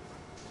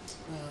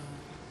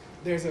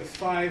 There's a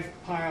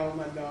 5-pile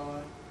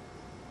mandala.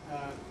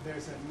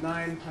 There's a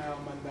 9-pile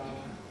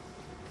mandala.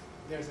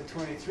 There's a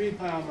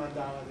 23-pile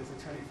mandala. There's a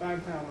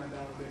 25-pile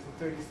mandala.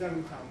 There's a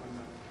 37-pile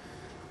mandala.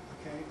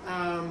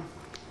 Okay.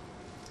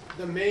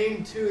 The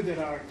main two that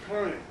are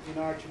current in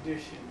our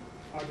tradition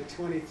are the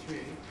 23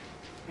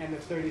 and the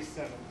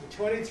 37. The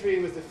 23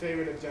 was the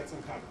favorite of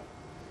Tsongkhapa.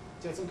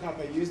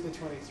 Tsongkhapa used the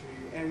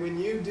 23. And when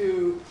you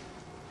do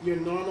your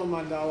normal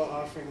mandala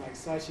offering, like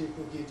Sashi,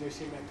 Pugi,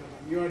 Joshi,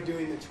 Metola, you are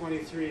doing the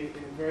 23 in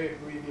a very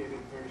abbreviated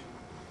version.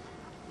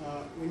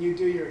 When you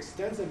do your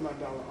extensive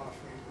mandala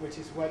offering, which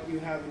is what you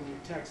have in your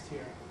text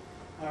here,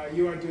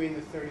 you are doing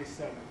the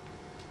 37.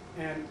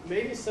 And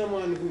maybe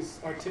someone who's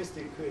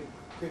artistic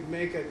could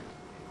make a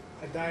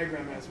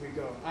diagram as we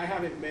go. I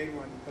haven't made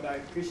one, but I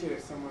appreciate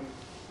if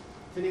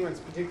anyone's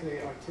particularly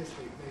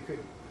artistic, they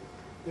could.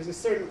 There's a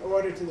certain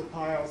order to the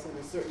piles and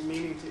a certain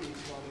meaning to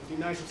each one. It'd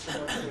be nice if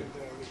someone could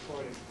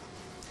record it.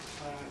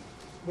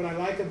 What I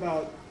like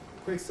about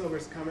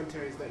Quicksilver's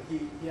commentary is that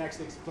he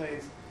actually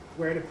explains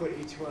where to put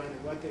each one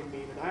and what they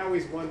mean. And I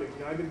always wondered,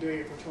 I've been doing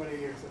it for 20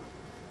 years, and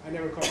I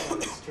never quite got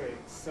it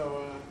straight.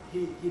 So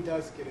he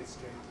does get it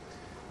straight.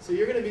 So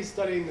you're going to be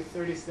studying the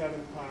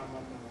 37-pile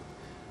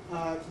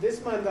mandala. This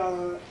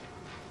mandala,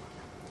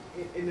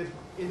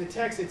 in the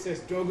text it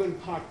says Drogun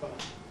Pakpa.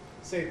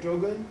 Say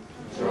Drogun.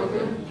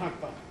 Drogun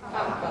Pakpa.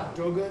 Pakpa.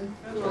 Drogun.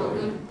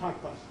 Drogun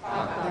Pakpa.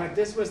 Pakpa.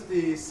 This was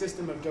the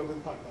system of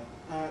Drogun Pakpa.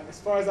 As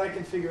far as I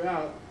can figure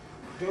out,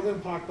 Drogun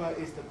Pakpa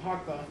is the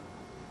Pakpa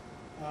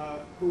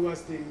who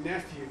was the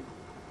nephew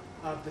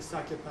of the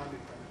Sakya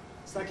Pandita.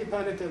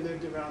 Sakipandita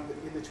lived around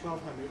in the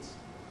 1200s.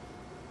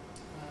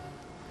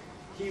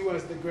 He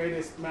was the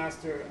greatest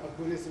master of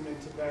Buddhism in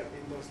Tibet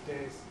in those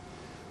days.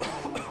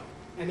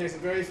 And there's a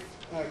very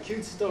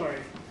cute story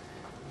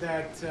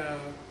that,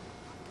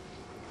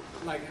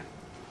 like,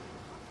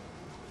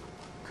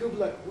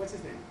 Kublai, what's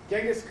his name?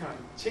 Genghis Khan,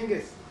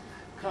 Chinggis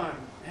Khan,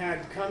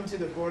 had come to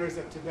the borders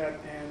of Tibet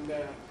and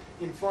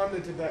informed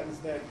the Tibetans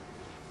that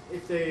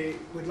if they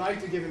would like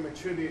to give him a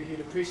tribute, he'd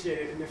appreciate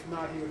it, and if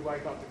not, he would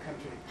wipe out the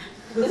country.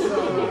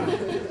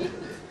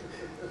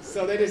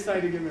 So they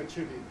decided to give him a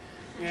tribute.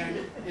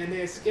 And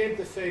they escaped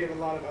the fate of a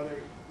lot of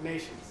other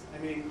nations. I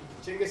mean,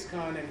 Genghis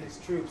Khan and his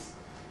troops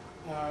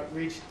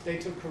they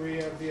took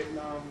Korea,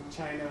 Vietnam,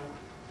 China,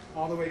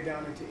 all the way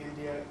down into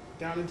India,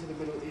 down into the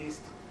Middle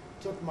East,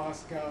 took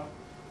Moscow,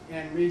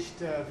 and reached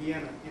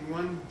Vienna. In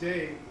one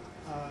day,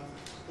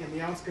 in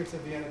the outskirts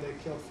of Vienna, they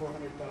killed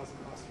 400,000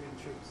 Austrian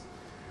troops.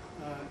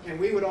 And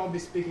we would all be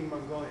speaking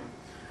Mongolian,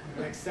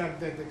 except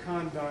that the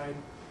Khan died.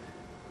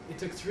 It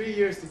took 3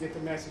 years to get the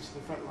message to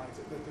the front lines.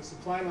 The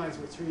supply lines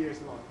were 3 years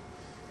long.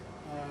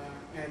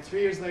 And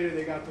 3 years later,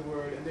 they got the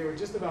word, and they were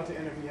just about to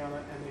enter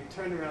Vienna, and they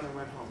turned around and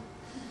went home,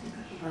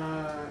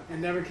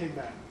 and never came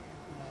back.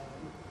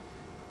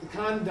 The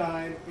Khan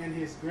died, and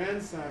his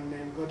grandson,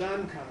 named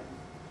Godan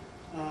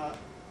Khan,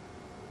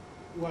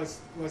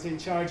 was in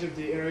charge of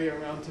the area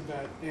around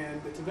Tibet,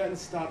 and the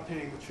Tibetans stopped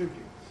paying the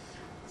tribute.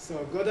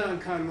 So Godan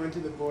Khan went to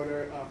the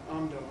border of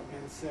Amdo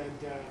and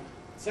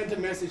sent a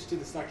message to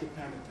the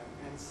Sakipandita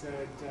and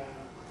said,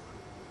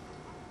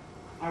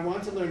 I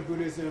want to learn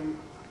Buddhism.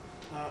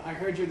 I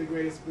heard you're the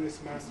greatest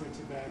Buddhist master in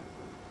Tibet.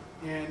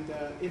 And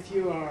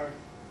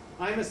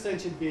I'm a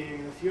sentient being,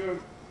 and if you're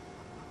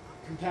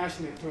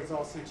compassionate towards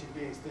all sentient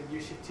beings, then you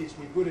should teach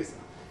me Buddhism.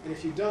 And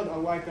if you don't,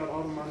 I'll wipe out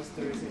all the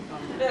monasteries in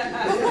Amdo.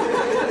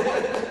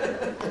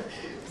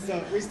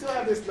 So we still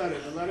have this letter.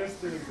 The letter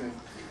still exists.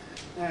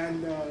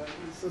 And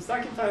so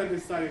Sakipandita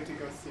decided to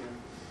go see him.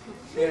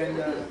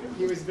 And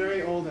he was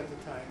very old at the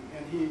time.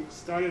 And he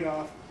started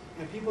off,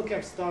 and people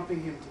kept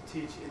stopping him to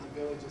teach in the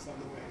villages on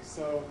the way.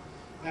 So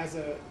as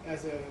a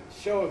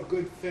show of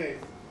good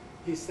faith,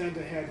 he sent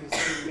ahead his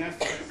two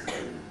nephews.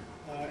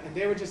 And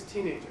they were just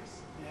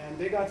teenagers. And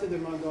they got to the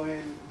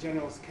Mongolian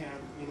general's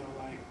camp,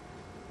 like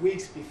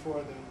weeks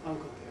before the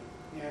uncle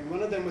did. And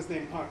one of them was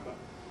named Pakpa.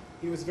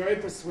 He was very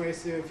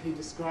persuasive. He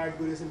described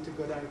Buddhism to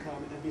Godan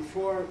Khan. And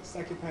before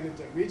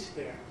Sakipandita reached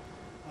there,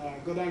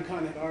 Godan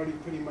Khan had already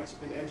pretty much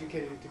been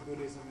educated into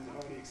Buddhism and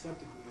already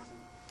accepted Buddhism.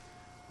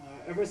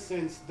 Ever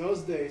since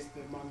those days,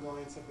 the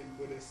Mongolians have been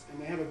Buddhists,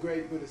 and they have a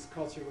great Buddhist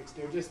culture, which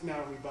they're just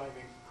now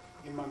reviving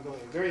in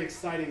Mongolia. Very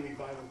exciting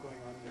revival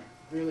going on there.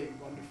 Really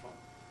wonderful.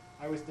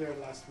 I was there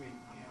last week,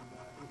 and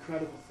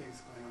incredible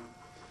things going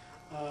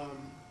on.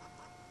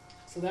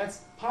 So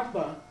that's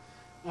Pakpa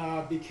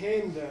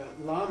became the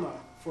Lama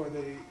for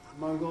the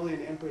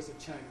Mongolian emperors of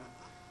China,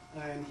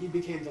 and he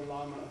became the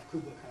Lama of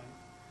Kublai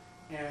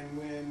Khan. And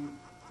when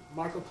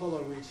Marco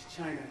Polo reached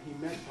China, he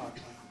met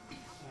Pakpa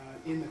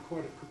in the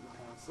court of Kublai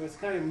Khan. So it's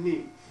kind of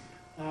neat.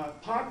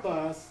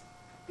 Pakpa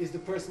is the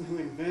person who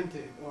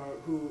invented or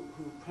who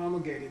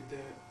promulgated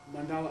the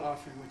mandala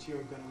offering, which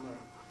you're going to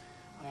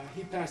learn.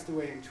 He passed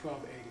away in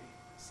 1280.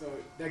 So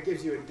that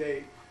gives you a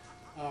date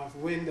of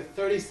when the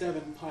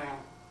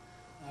 37-pile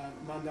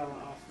mandala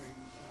offering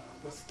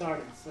was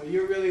started. So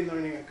you're really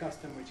learning a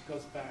custom which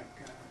goes back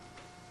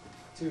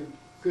to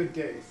good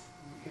days,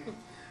 okay?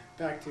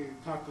 Back to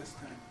Pakpa's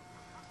time.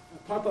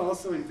 Pakpa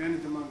also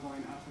invented the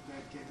Mongolian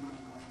alphabet, gave the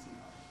Mongolians an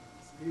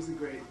alphabet. So he's a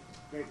great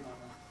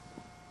Lama.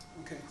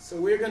 Okay, so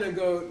we're going to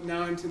go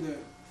now into the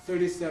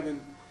 37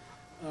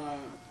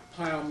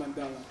 pile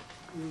mandala.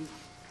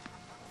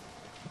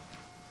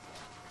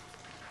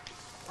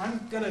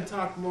 I'm going to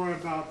talk more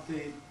about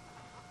the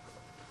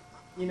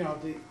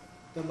what do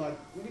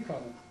you call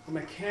it? The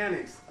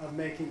mechanics of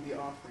making the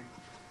offering.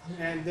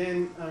 And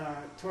then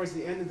towards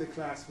the end of the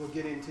class, we'll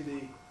get into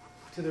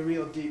the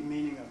real deep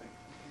meaning of it.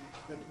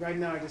 Okay? But right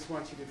now, I just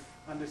want you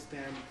to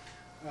understand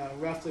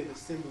roughly the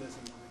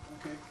symbolism of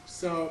it. Okay?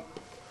 So,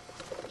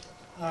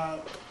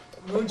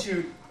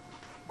 Munchu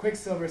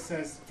Quicksilver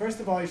says, first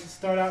of all, you should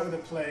start out with a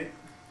plate.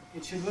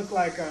 It should look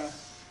like a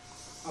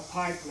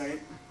pie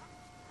plate.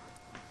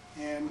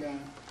 And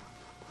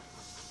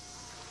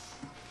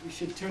you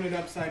should turn it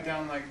upside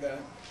down like that.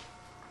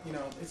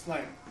 It's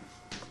like,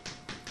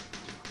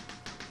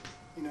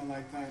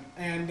 like that.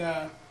 And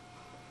I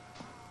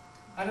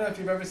don't know if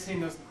you've ever seen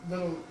those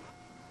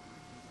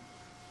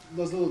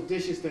little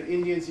dishes that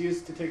Indians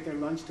use to take their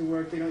lunch to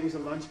work. They don't use a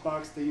lunch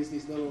box. They use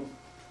these little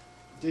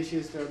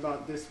dishes. They're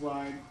about this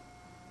wide,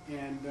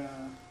 and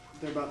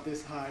they're about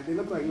this high. They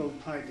look like little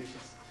pie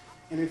dishes.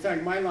 And in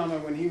fact, my Lama,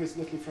 when he was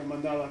looking for a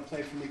mandala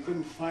plate for me,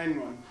 couldn't find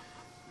one.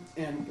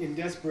 And in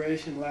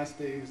desperation, last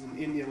day, he was in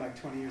India like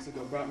 20 years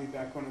ago, brought me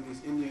back one of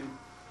these Indian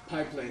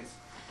pie plates.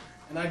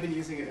 And I've been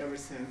using it ever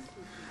since.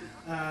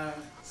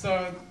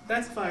 So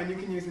that's fine. You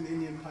can use an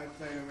Indian pie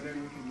plate or whatever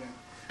you can get.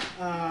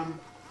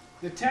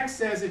 The text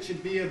says it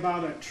should be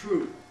about a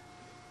troop.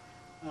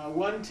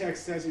 One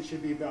text says it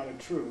should be about a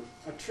true.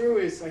 A true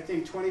is, I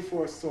think,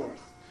 24 sores.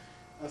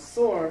 A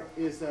sore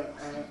is a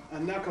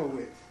knuckle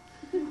width.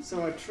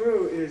 So a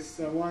true is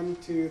 1,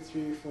 2,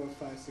 3, 4,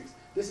 5, 6.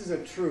 This is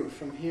a true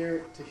from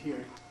here to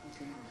here.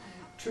 Okay.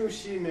 True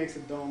shi makes a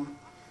dome.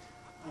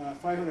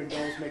 500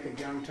 domes make a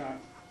gangtok.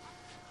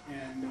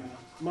 And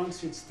monks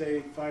should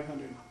stay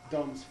 500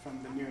 domes from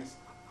the nearest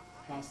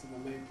house of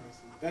a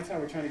layperson. That's how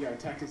we're trying to get our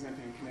tax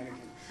exemption in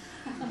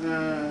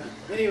Connecticut.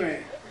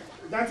 Anyway,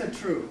 that's a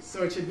true.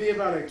 So it should be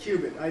about a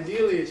cubit.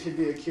 Ideally, it should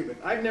be a cubit.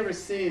 I've never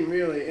seen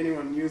really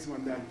anyone use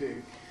one that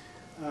big.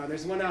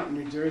 There's one out in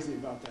New Jersey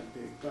about that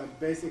big, but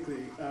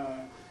basically,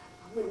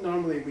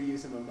 normally we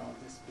use them about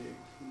this big.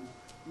 You know.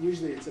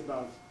 Usually it's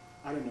about,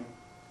 I don't know,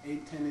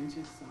 8, 10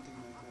 inches, something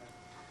like that,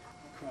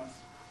 across.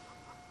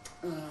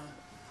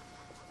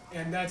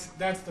 And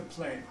that's the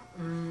plate.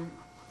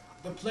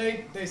 The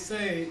plate, they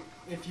say,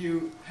 if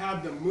you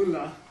have the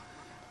mullah,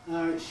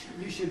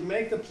 you should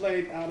make the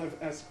plate out of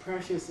as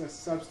precious a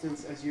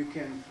substance as you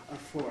can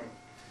afford.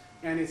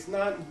 And it's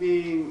not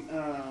being,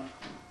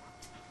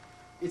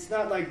 it's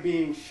not like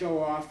being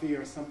show-offy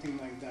or something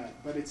like that,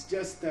 but it's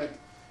just that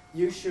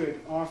you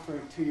should offer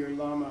to your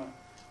lama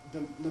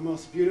the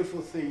most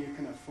beautiful thing you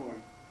can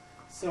afford.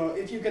 So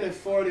if you can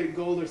afford it,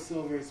 gold or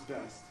silver is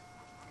best.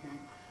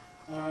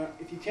 Okay?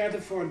 If you can't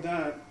afford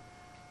that,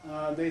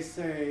 they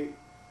say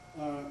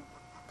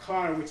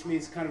car, which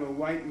means kind of a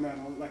white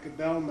metal, like a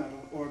bell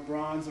metal, or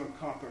bronze or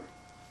copper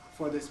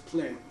for this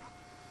plate.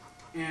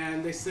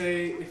 And they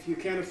say if you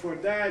can't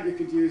afford that, you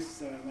could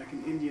use like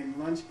an Indian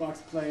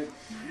lunchbox plate,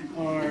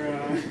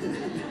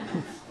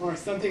 or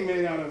something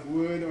made out of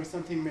wood, or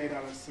something made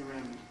out of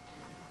ceramic.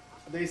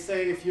 They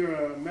say if you're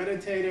a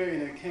meditator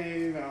in a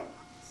cave out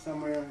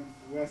somewhere on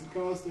the West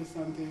Coast or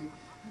something,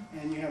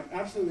 and you have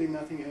absolutely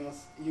nothing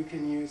else, you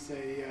can use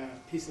a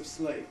piece of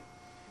slate,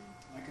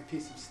 like a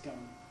piece of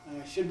stone.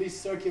 It should be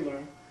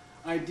circular.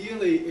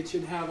 Ideally, it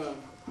should have a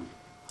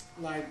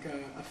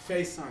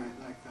face on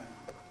it like that.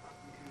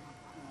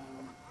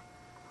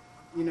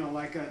 You know,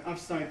 like an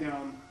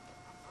upside-down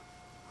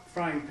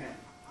frying pan.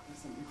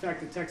 In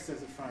fact, the text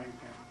says a frying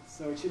pan.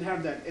 So it should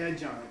have that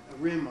edge on it, a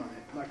rim on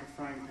it, like a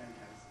frying pan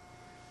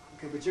has.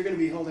 Okay, but you're going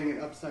to be holding it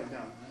upside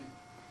down,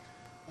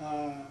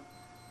 right?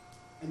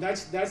 And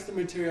that's the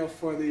material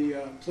for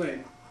the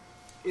plate.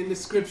 In the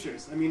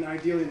scriptures, I mean,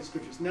 ideally in the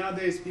scriptures.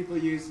 Nowadays, people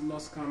use, the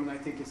most common, I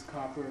think, is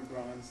copper or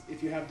bronze.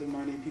 If you have the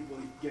money, people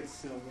get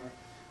silver.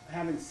 I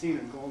haven't seen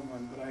a gold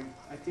one, but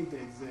I think they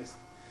exist.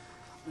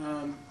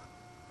 And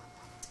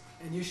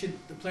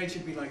the plate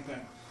should be like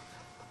that.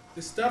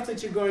 The stuff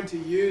that you're going to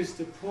use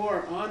to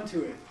pour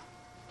onto it,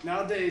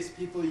 nowadays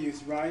people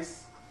use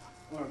rice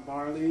or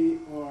barley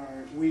or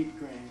wheat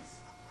grains,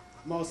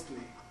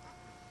 mostly.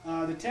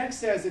 The text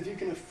says if you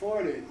can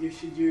afford it, you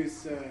should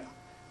use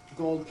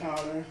gold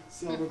powder,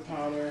 silver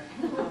powder,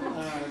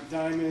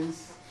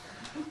 diamonds,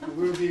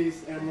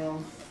 rubies,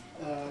 emeralds,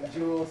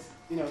 jewels.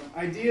 You know,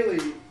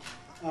 ideally,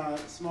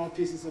 small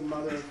pieces of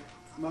mother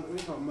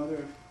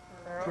of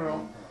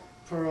pearl,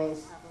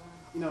 pearls.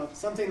 You know,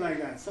 something like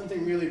that,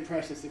 something really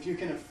precious, if you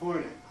can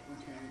afford it,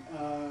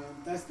 okay?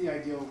 That's the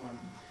ideal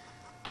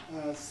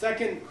one.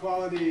 Second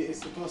quality is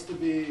supposed to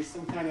be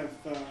some kind of,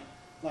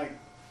 like,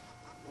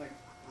 what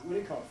do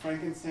you call it,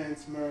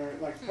 frankincense, myrrh,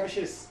 like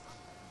precious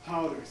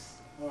powders,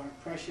 or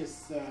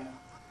precious,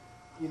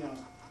 you know,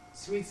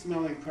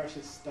 sweet-smelling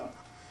precious stuff,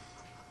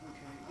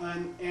 okay?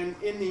 And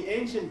in the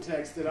ancient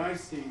text that I've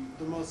seen,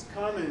 the most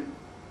common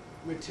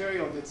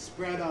material that's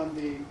spread on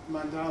the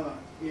mandala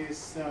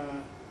is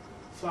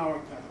flower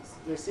petals.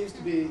 There seems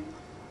to be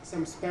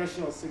some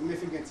special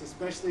significance,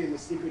 especially in the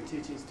secret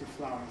teachings, to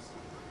flowers.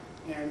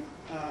 And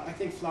I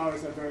think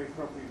flowers are very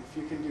appropriate.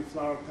 If you can do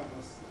flower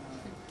petals,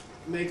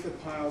 make the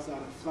piles out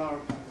of flower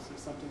petals or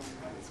something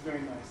like that. It's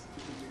very nice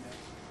if you can do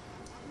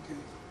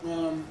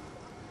that. Okay.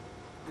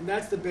 And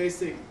that's the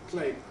basic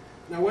plate.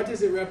 Now, what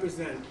does it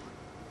represent?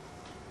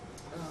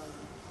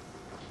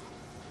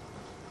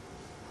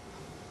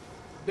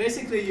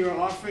 Basically, you're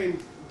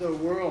offering the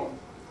world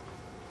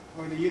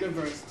or the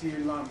universe to your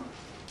lama.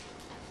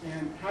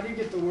 And how do you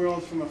get the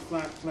world from a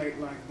flat plate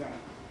like that?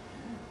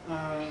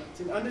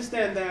 To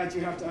understand that,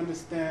 you have to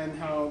understand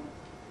how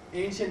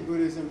ancient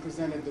Buddhism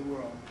presented the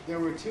world. There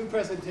were two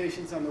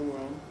presentations on the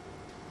world.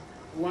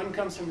 One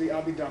comes from the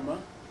Abhidhamma,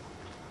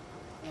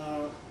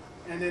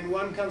 and then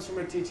one comes from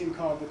a teaching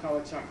called the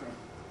Kalachakra.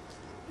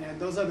 And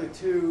those are the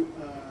two.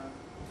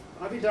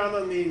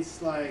 Abhidhamma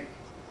means like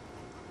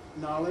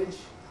knowledge,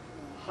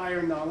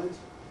 higher knowledge.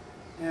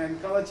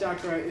 And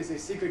Kalachakra is a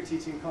secret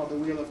teaching called the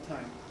Wheel of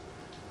Time.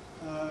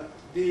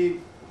 The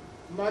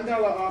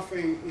mandala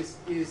offering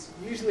is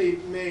usually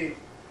made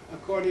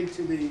according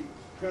to the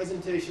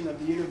presentation of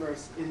the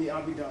universe in the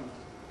Abhidhamma,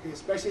 okay,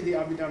 especially the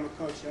Abhidhamma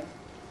Kocha.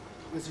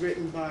 It was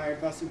written by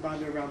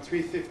Vasubandhu around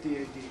 350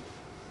 AD.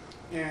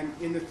 And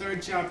in the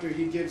third chapter,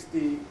 he gives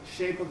the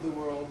shape of the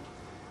world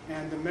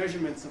and the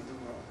measurements of the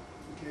world.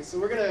 Okay, so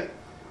we're going to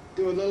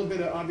do a little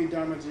bit of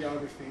Abhidhamma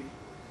geography,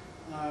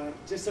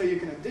 just so you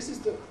can. This is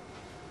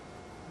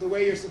the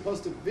way you're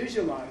supposed to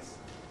visualize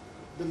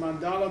the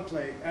mandala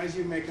plate as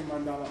you make a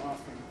mandala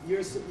offering.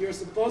 You're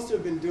supposed to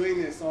have been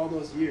doing this all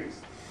those years.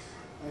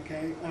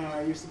 Okay?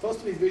 You're supposed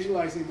to be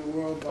visualizing the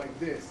world like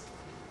this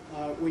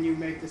when you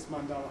make this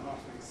mandala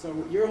offering. So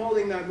you're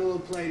holding that little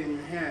plate in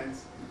your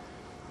hands,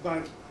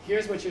 but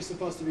here's what you're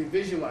supposed to be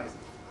visualizing.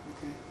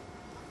 Okay?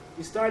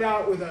 You start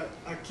out with a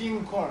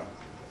king cord.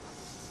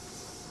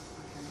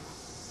 Okay?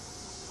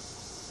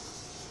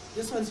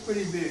 This one's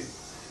pretty big.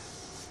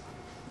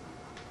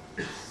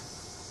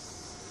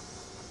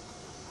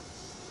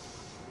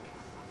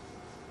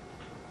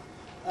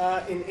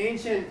 In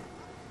ancient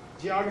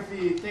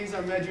geography, things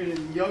are measured in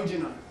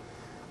yojana. You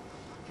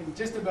can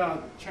just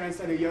about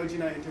translate a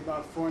yojana into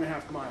about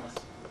 4.5 miles.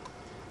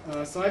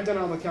 So I've done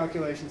all the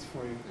calculations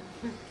for you.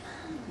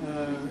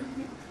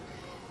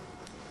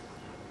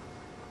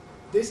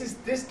 This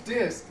disc.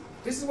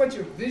 This is what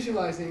you're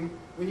visualizing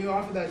when you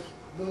offer that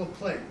little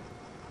plate.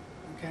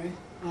 Okay.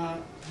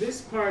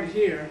 This part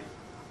here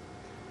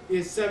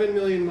is 7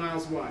 million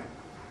miles wide.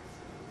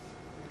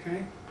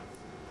 Okay.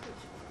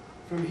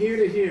 From here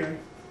to here,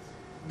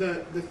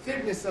 the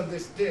thickness of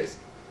this disc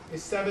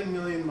is 7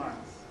 million miles.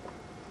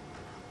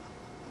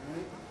 All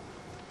right?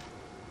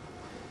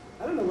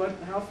 I don't know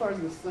how far is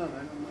the sun.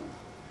 I don't know.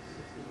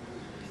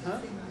 Huh?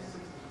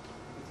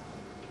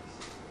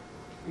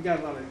 We got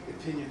a lot of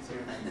opinions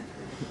here.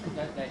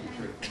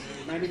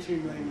 93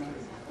 million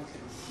miles.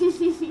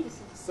 Okay.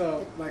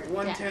 So like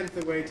 1/10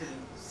 the way to the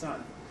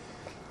sun.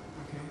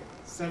 Okay.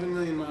 7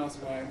 million miles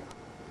wide.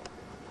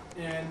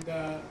 And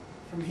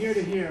from here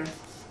to here,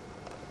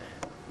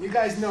 you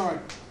guys know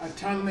a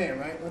tongmei,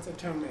 right? What's a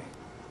tongmei?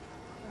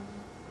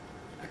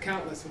 A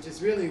countless, which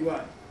is really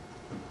what?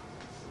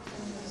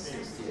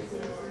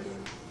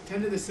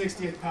 10 to the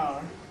 60th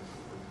power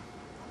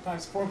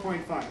times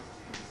 4.5.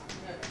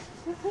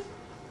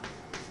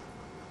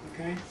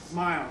 Okay,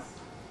 miles.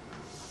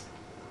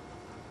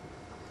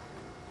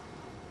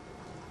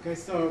 Okay,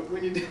 so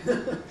when you do,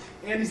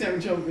 Andy's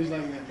having trouble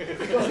visualizing that.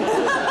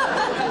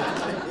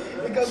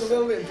 It goes a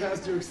little bit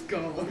past your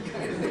skull.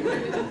 Okay.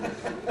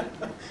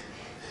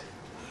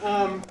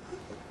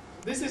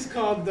 This is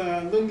called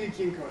the Lungi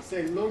Kinkor.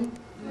 Say lung.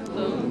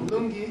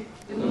 Lungi.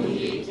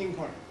 Lungi.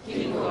 Kinkor.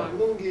 Kinkor.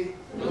 Lungi.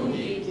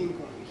 Lungi.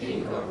 Kinkor.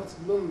 Kinkor. What's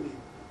lungi?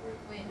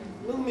 Wind.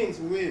 Lung means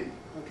wind.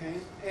 Okay,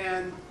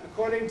 and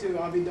according to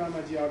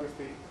Abhidharma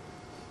geography,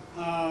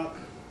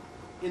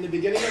 in the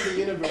beginning of the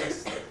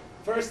universe,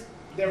 first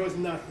there was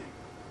nothing,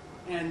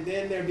 and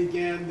then there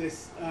began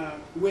this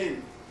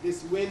wind.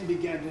 This wind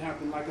began to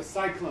happen like a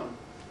cyclone,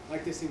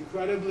 like this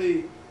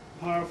incredibly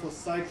powerful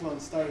cyclone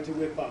started to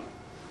whip up.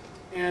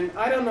 And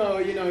I don't know,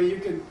 you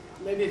could,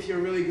 maybe if you're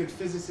a really good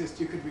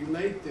physicist, you could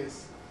relate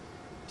this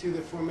to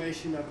the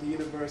formation of the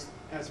universe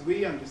as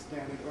we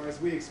understand it, or as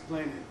we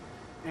explain it.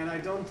 And I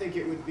don't think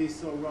it would be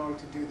so wrong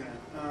to do that.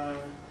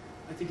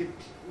 I think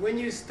when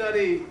you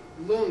study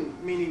lung,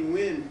 meaning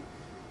wind,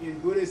 in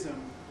Buddhism,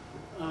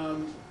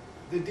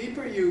 the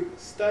deeper you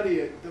study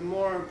it, the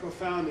more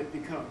profound it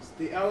becomes.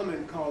 The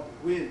element called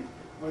wind,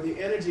 or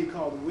the energy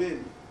called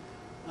wind,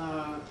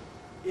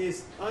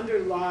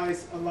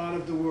 underlies a lot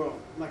of the world.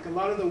 Like a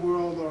lot of the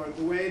world, or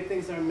the way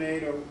things are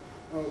made, or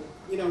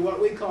what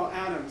we call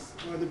atoms,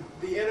 or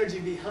the energy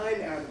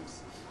behind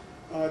atoms,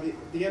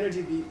 the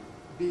energy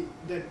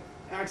that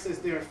acts as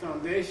their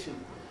foundation,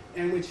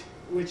 and which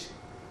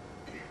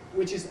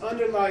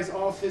underlies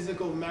all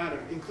physical matter,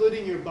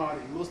 including your body,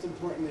 most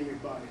importantly your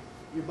body.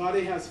 Your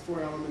body has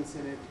 4 elements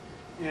in it,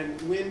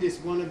 and wind is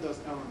one of those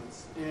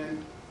elements.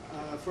 And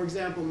for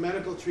example,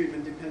 medical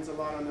treatment depends a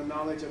lot on the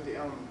knowledge of the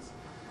elements.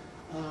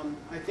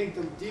 I think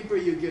the deeper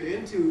you get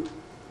into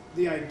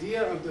the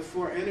idea of the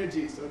 4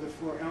 energies, or the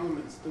 4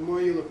 elements, the more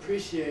you'll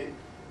appreciate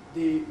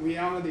the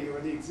reality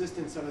or the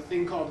existence of a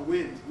thing called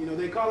wind.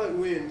 They call it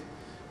wind.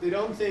 They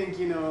don't think,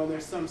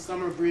 there's some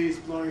summer breeze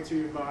blowing through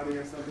your body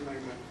or something like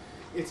that.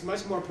 It's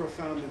much more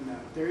profound than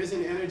that. There is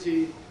an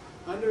energy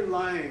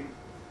underlying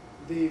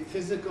the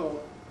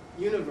physical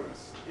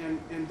universe,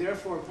 and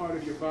therefore part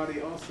of your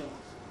body also,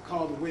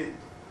 called wind.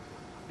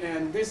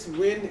 And this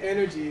wind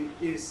energy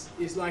is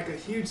like a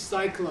huge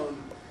cyclone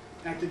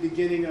at the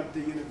beginning of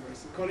the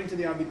universe. According to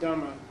the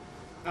Abhidharma,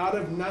 out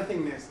of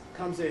nothingness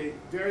comes a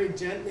very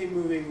gently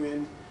moving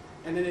wind,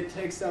 and then it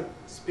takes up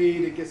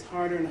speed, it gets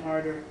harder and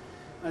harder,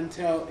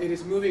 until it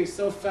is moving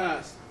so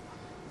fast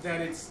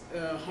that it's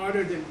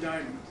harder than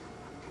diamond.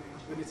 Okay?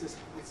 But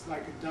it's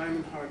like a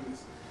diamond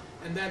hardness.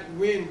 And that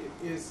wind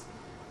is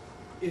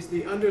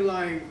the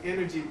underlying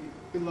energy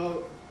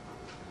below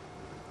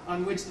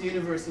on which the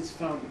universe is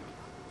founded.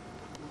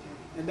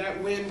 Okay? And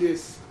that wind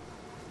is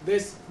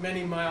this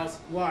many miles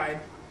wide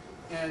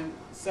and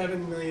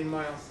 7 million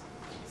miles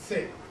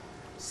thick.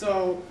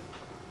 So,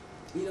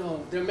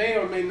 there may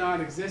or may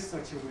not exist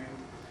such a wind.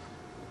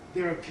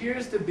 There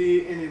appears to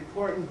be an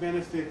important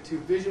benefit to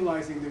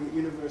visualizing the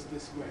universe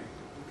this way.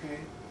 Okay?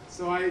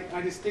 So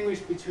I distinguish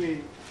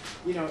between,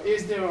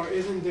 is there or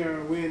isn't there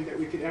a wind that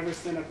we could ever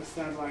send up a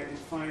satellite and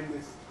find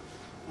this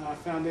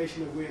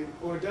foundation of wind,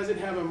 or does it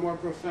have a more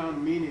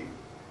profound meaning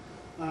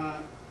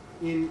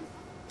in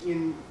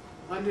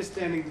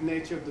understanding the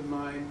nature of the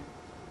mind,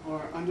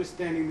 or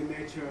understanding the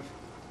nature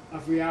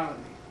of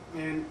reality.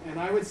 And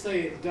I would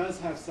say it does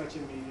have such a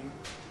meaning,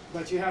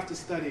 but you have to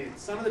study it.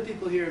 Some of the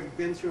people here have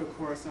been through a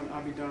course on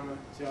Abhidharma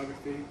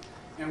geography,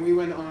 and we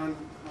went on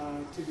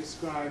to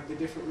describe the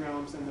different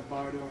realms and the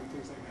bardo and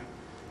things like that.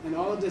 And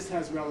all of this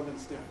has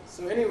relevance there.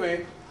 So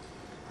anyway,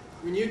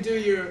 when you do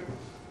your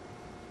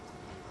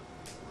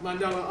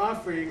mandala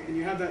offering and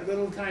you have that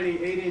little tiny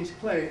 8-inch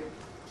plate,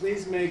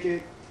 please make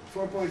it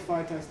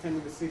 4.5 times 10 to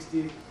the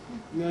 60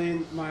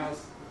 million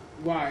miles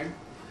wide,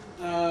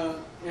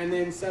 and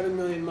then 7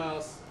 million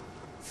miles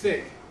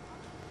thick.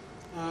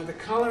 The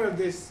color of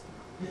this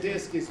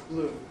disc is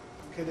blue.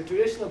 Okay, the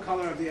traditional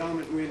color of the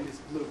element wind is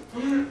blue.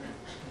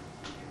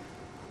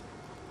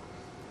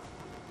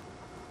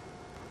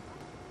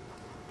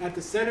 At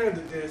the center of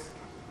the disc,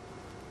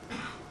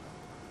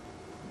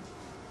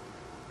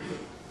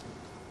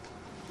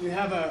 you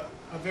have a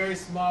very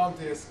small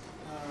disc.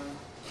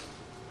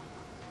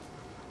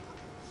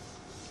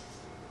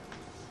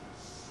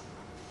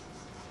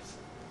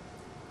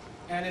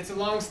 And it's a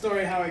long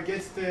story how it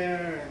gets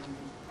there and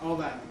all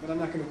that, but I'm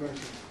not going to go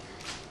into it.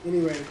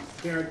 Anyway,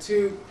 there are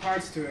two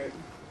parts to it.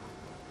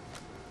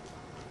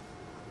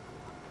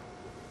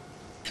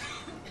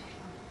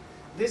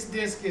 This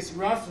disc is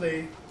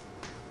roughly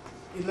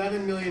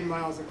 11 million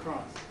miles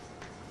across.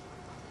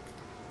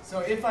 So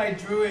if I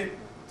drew it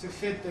to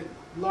fit the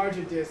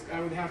larger disc, it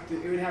would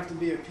have to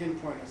be a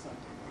pinpoint or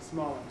something, or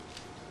smaller.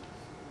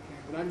 Okay,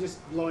 but I'm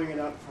just blowing it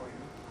up for you.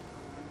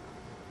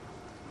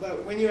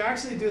 But when you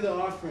actually do the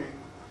offering,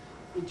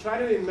 you try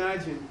to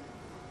imagine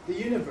the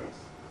universe,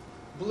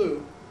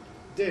 blue,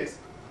 disc,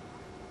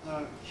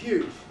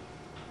 huge,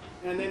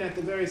 and then at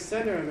the very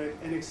center of it,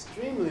 an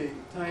extremely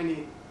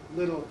tiny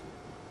little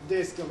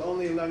disc of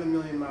only 11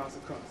 million miles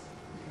across.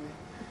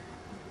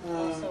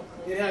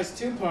 Okay? It has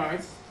two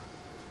parts.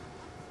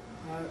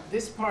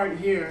 This part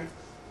here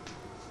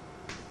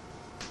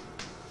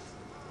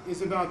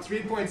is about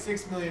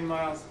 3.6 million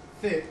miles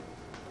thick,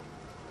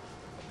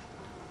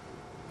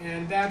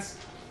 and that's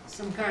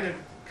some kind of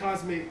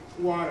cosmic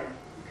water,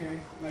 okay?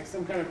 Like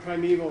some kind of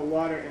primeval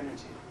water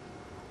energy.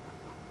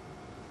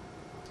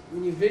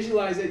 When you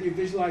visualize it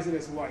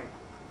as white.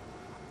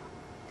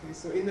 Okay,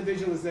 so in the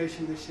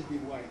visualization, this should be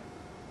white.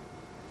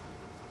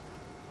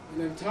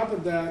 And on top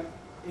of that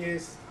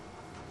is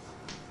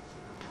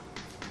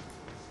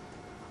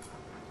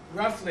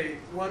roughly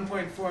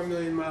 1.4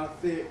 million mile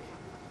thick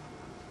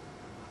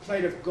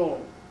plate of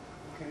gold,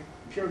 okay?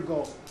 Pure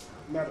gold,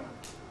 metal,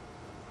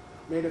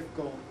 made of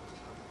gold.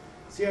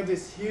 So you have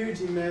this huge,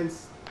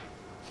 immense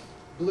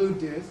blue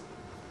disc.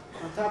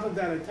 On top of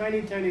that, a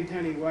tiny, tiny,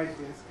 tiny white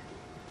disc.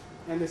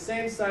 And the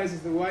same size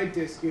as the white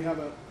disc, you have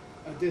a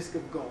disc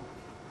of gold.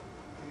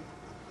 Okay?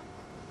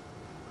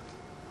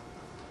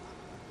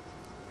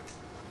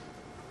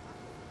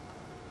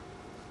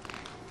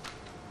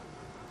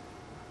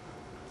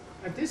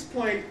 At this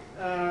point,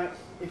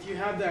 if you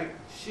have that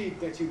sheet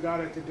that you got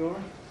at the door,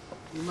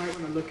 you might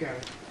want to look at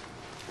it.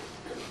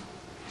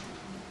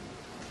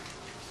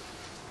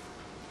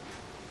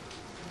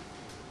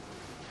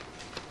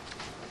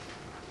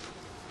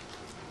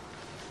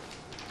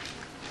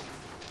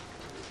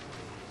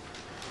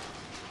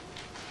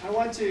 I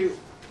want to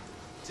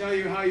tell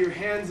you how your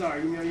hands are.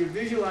 You know, you're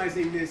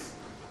visualizing this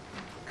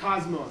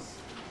cosmos.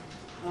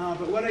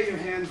 But what are your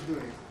hands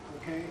doing?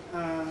 Okay?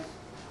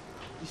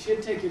 You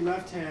should take your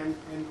left hand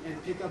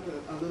and pick up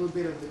a little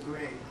bit of the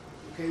grain.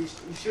 Okay?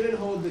 You shouldn't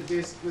hold the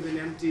disc with an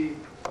empty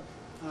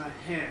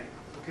hand.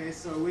 Okay?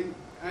 So when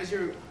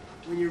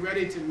you're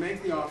ready to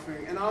make the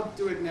offering, and I'll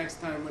do it next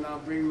time when I'll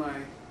bring my,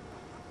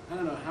 I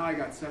don't know how I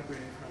got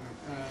separated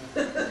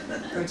from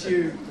it. But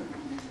you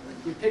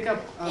pick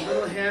up a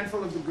little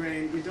handful of the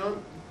grain. You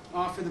don't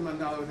offer the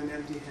mandala with an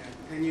empty hand.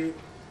 And you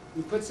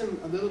put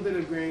a little bit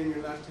of grain in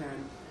your left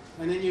hand,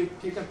 and then you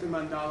pick up the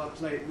mandala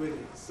plate with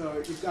it.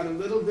 So you've got a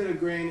little bit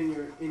of grain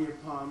in your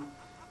palm,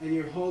 and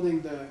you're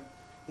holding the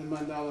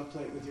mandala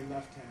plate with your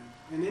left hand.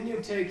 And then you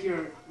take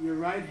your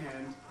right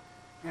hand,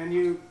 and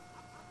you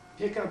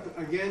pick up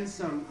again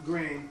some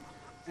grain,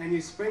 and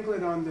you sprinkle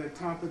it on the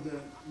top of the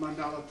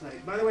mandala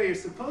plate. By the way, you're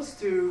supposed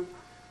to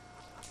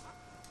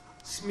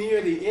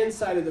smear the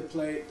inside of the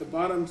plate, the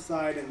bottom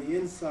side and the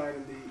inside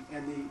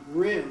and the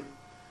rim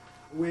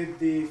with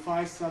the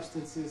 5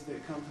 substances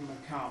that come from a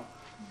cow.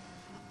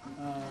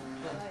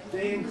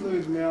 They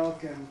include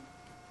milk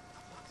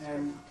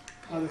and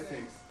other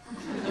things.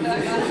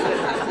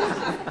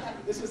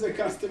 This was a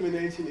custom in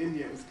ancient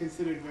India. It was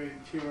considered very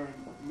pure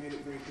and made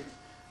it very good.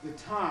 The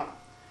top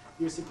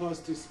you're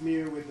supposed to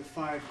smear with the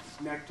 5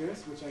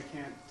 nectars, which I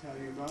can't tell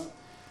you about.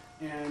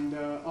 And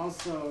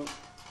also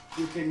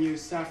you can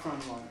use saffron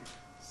water.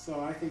 So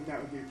I think that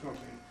would be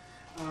appropriate.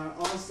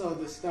 Also,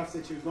 the stuff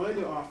that you're going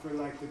to offer,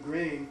 like the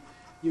grain,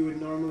 you would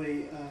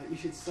normally, you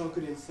should soak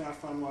it in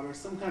saffron water, or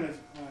some kind of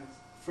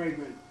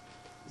fragrant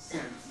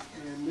scent,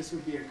 and this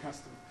would be a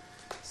custom.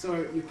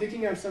 So you're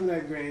picking up some of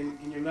that grain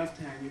in your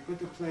left hand, you put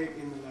the plate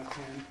in the left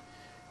hand,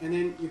 and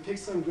then you pick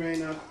some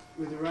grain up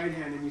with the right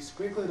hand and you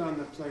sprinkle it on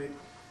the plate,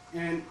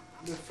 and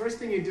the first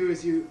thing you do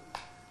is you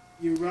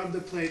rub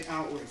the plate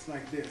outwards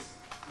like this,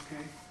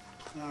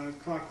 okay,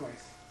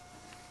 clockwise.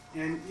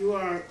 And you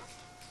are,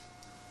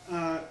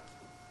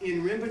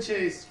 in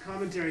Rinpoche's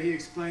commentary, he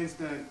explains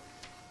that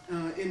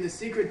in the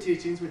secret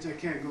teachings, which I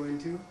can't go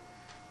into,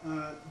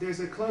 there's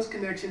a close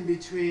connection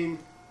between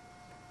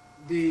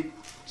the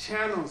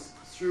channels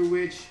through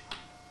which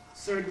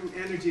certain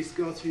energies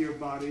go through your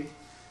body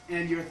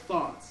and your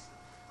thoughts.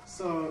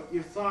 So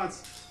your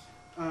thoughts,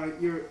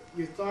 your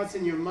thoughts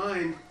in your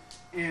mind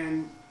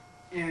and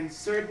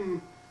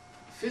certain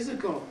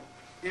physical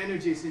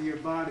energies in your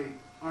body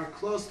are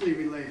closely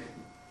related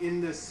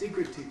in the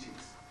secret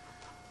teachings.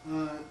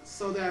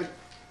 So that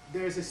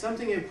there's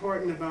something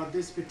important about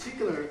this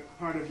particular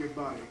part of your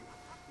body,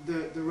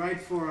 the right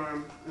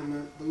forearm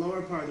and the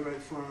lower part of the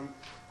right forearm.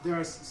 There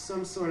is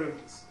some sort of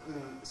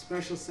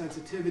special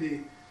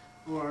sensitivity,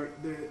 or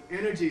the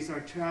energies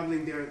are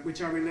traveling there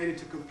which are related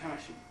to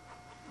compassion.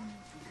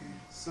 Okay.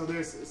 So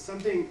there's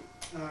something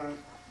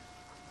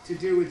to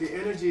do with the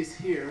energies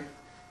here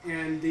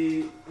and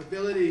the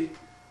ability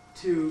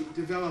to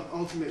develop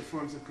ultimate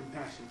forms of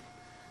compassion.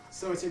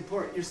 So it's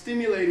important. You're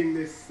stimulating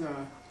this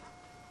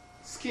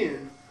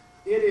skin.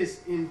 It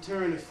is in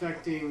turn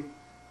affecting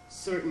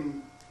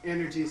certain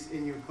energies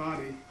in your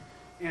body,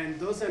 and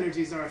those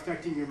energies are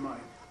affecting your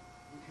mind.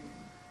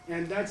 Okay.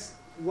 And that's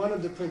one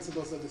of the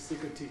principles of the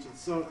secret teachings.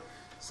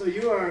 So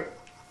you are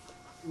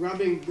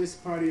rubbing this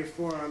part of your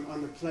forearm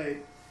on the plate,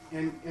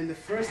 and the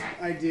first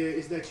idea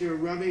is that you're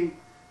rubbing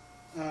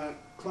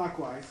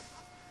clockwise,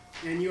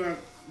 and you are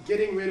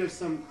getting rid of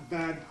some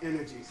bad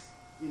energies.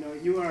 You know,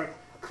 you are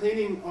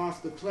cleaning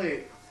off the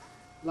plate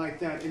like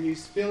that, and you're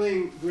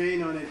spilling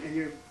grain on it, and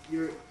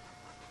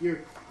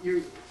you're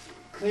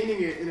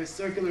cleaning it in a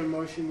circular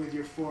motion with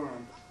your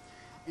forearm,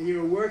 and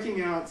you're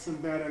working out some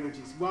bad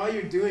energies. While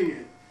you're doing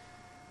it,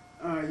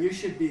 you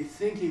should be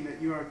thinking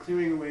that you are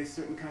clearing away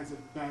certain kinds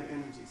of bad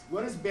energies.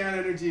 What does bad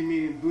energy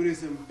mean in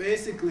Buddhism?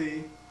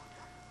 Basically,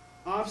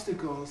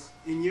 obstacles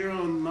in your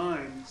own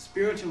mind,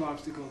 spiritual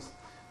obstacles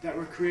that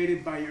were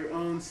created by your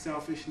own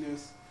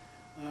selfishness,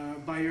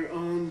 by your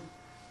own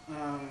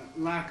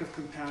lack of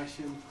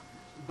compassion,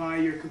 by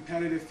your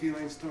competitive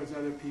feelings towards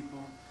other people,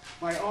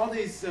 by all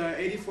these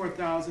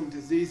 84,000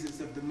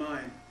 diseases of the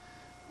mind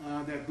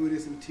that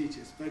Buddhism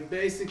teaches. But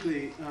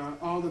basically,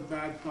 all the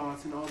bad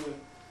thoughts and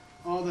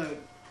all the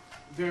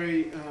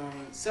very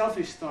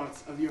selfish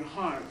thoughts of your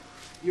heart,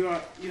 you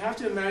have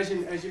to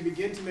imagine as you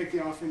begin to make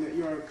the offering that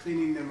you are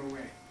cleaning them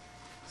away.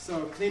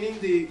 So cleaning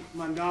the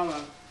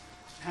mandala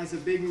has a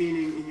big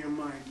meaning in your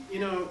mind. You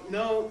know,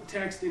 no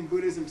text in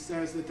Buddhism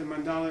says that the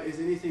mandala is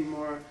anything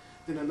more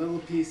than a little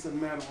piece of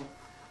metal,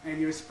 and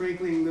you're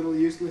sprinkling little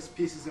useless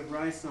pieces of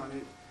rice on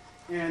it.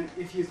 And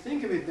if you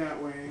think of it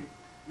that way,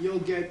 you'll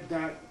get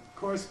that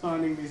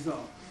corresponding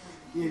result.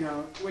 You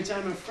know, which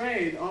I'm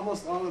afraid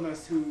almost all of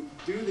us who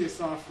do this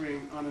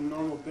offering on a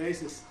normal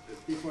basis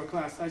before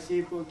class,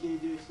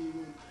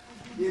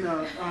 you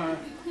know,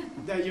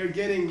 that you're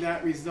getting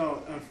that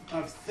result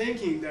of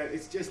thinking that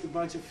it's just a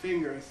bunch of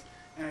fingers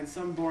and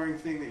some boring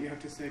thing that you have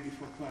to say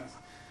before class.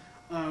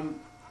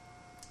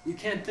 You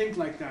can't think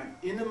like that.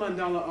 In the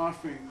mandala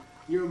offering,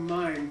 your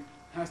mind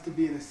has to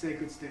be in a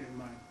sacred state of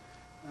mind.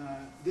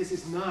 This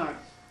is not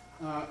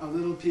a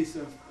little piece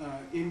of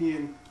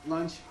Indian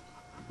lunch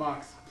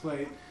box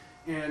plate,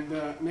 and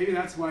maybe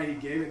that's why he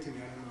gave it to me,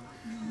 I don't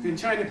know. Been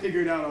trying to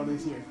figure it out all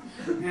these years.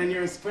 And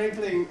you're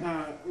sprinkling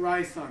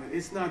rice on it.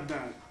 It's not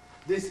that.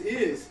 This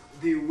is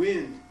the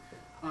wind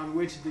on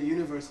which the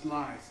universe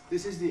lies.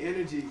 This is the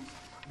energy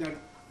that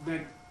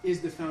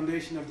is the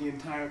foundation of the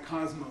entire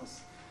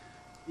cosmos.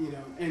 You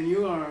know, and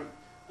you are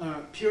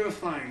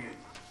purifying it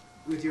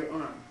with your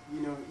arm.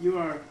 You know,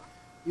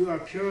 you are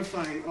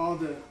purifying all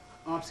the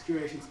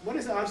obscurations. What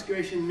does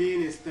obscuration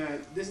mean is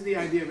that this is the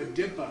idea of a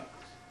dippa.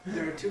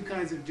 There are two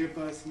kinds of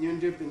dippas,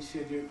 nyundip and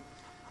shidip.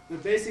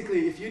 But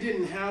basically, if you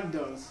didn't have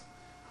those,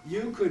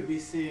 you could be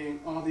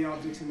seeing all the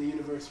objects in the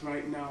universe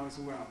right now as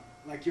well.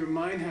 Like your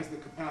mind has the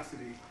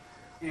capacity.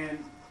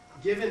 And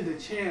given the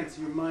chance,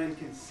 your mind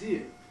can see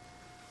it.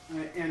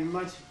 And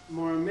much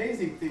more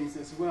amazing things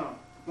as well.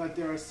 But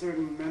there are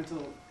certain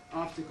mental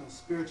obstacles,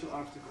 spiritual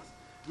obstacles.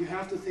 You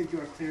have to think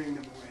you are clearing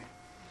them away.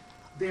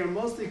 They are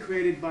mostly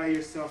created by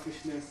your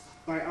selfishness,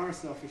 by our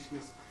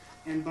selfishness,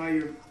 and by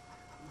your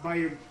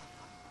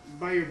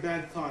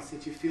bad thoughts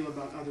that you feel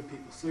about other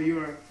people. So you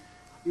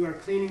are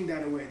cleaning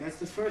that away. That's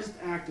the first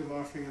act of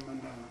offering a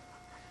mandala.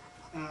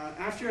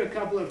 After a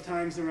couple of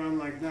times around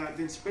like that,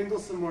 then sprinkle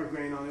some more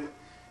grain on it,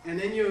 and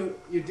then you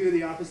do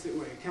the opposite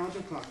way,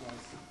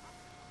 counterclockwise.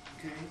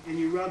 Okay? And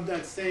you rub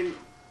that same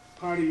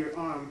part of your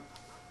arm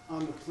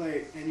on the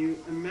plate, and you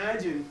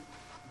imagine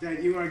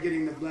that you are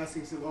getting the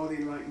blessings of all the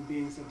enlightened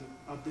beings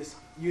of this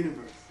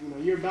universe. You know,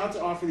 you're about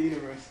to offer the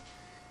universe,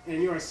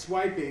 and you are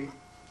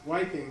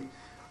wiping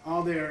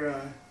all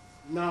their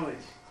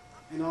knowledge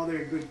and all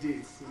their good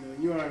deeds.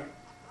 You know,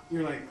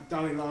 you're like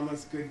Dalai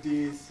Lama's good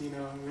deeds, you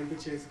know,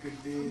 Rinpoche's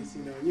good deeds,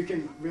 you know, you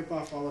can rip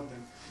off all of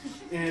them.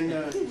 And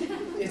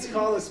it's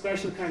called a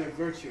special kind of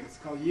virtue. It's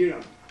called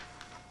yiram.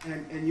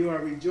 and you are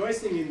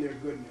rejoicing in their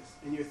goodness,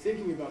 and you're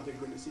thinking about their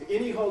goodness.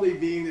 Any holy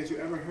being that you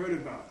ever heard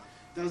about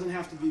doesn't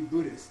have to be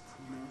Buddhist,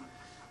 you know.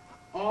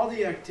 All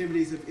the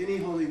activities of any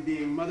holy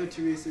being, Mother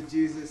Teresa,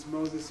 Jesus,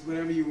 Moses,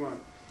 whatever you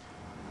want,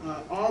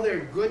 all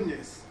their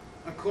goodness,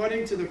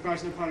 according to the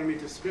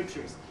Prajnaparamita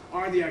scriptures,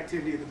 are the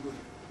activity of the Buddha.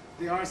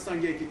 They are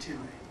Sangheka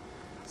Chinmay.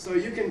 So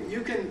you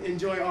can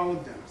enjoy all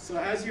of them. So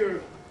as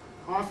you're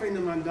offering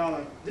the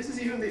mandala, this is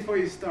even before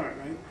you start,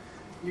 right?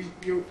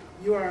 You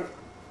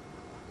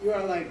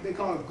are like, they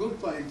call it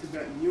gukpa in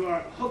Tibetan. You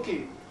are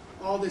hooking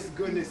all this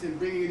goodness and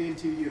bringing it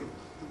into you,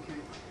 okay?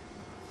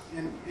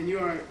 And you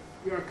are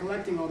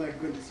collecting all that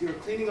goodness. You are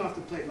cleaning off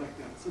the plate like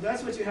that. So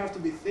that's what you have to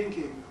be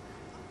thinking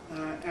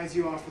as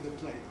you offer the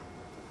plate.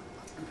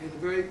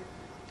 Okay,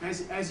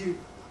 as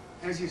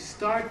you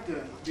start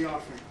the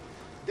offering.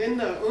 Then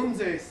the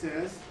umze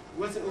says,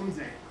 what's an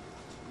umze?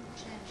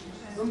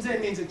 Umze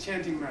means a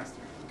chanting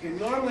master. Okay,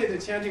 normally the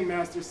chanting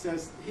master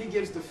says he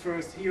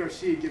or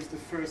she gives the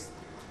first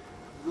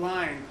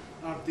line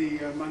of the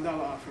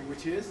mandala offering,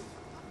 which is?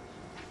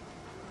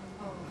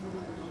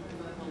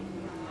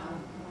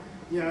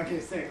 Yeah, okay,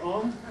 say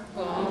Om,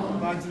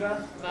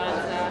 Vajra,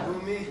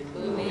 Bhumi,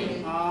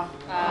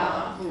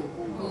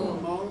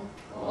 Hum.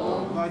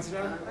 Om,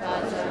 Vajra,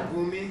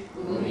 Bhumi,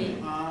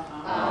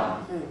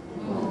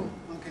 Hum.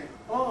 Okay,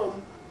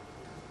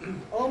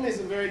 Om is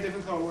a very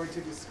difficult word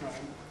to describe,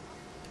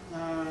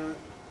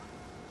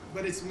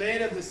 but it's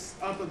made up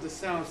of the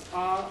sounds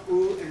A,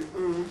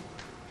 U,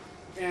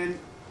 and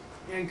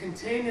and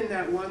contained in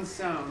that one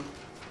sound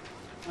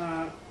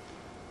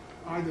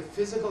are the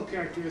physical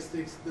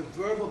characteristics, the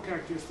verbal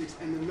characteristics,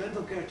 and the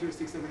mental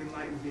characteristics of an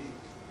enlightened being.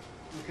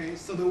 Okay,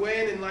 so the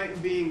way an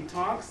enlightened being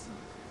talks,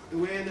 the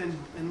way an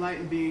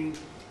enlightened being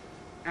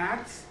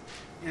acts,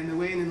 and the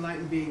way an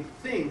enlightened being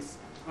thinks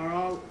are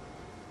all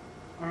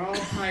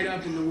tied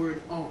up in the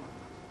word Om.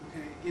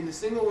 Okay, in the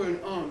single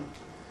word Om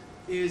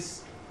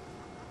is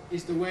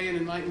the way an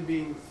enlightened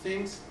being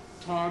thinks,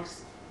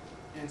 talks,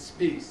 and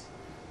speaks.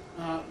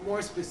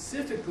 More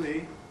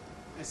specifically,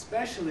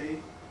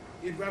 especially,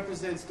 it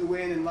represents the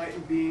way an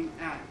enlightened being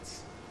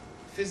acts,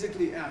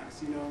 physically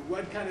acts. You know,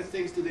 what kind of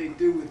things do they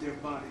do with their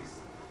bodies?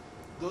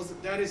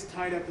 That is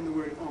tied up in the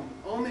word Om.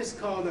 Om is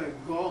called a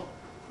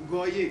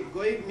goyik.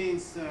 Goyik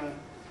means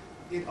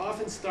it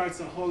often starts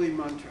a holy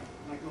mantra.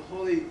 Like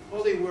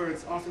holy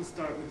words often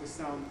start with the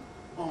sound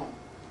Om.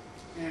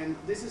 And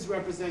this is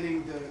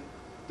representing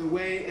the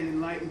way an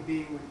enlightened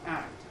being would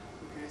act.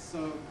 Okay,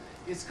 so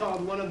it's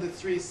called one of the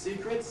three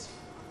secrets.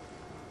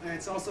 And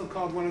it's also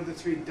called one of the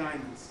three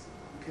diamonds.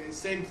 Okay,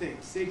 same thing.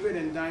 Secret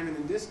and diamond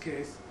in this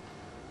case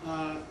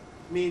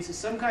means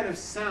some kind of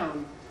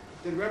sound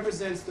that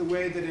represents the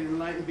way that an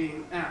enlightened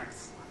being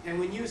acts. And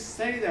when you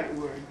say that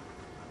word,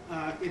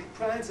 it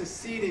plants a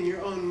seed in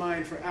your own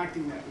mind for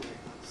acting that way.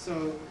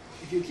 So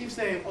if you keep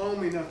saying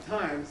Om enough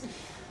times,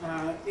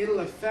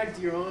 it'll affect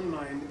your own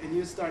mind, and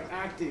you start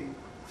acting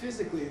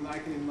physically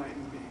like an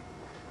enlightened being.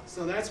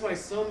 So that's why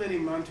so many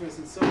mantras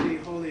and so many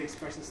holy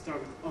expressions start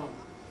with Om.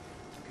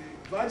 Okay.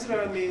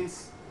 Vajra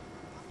means,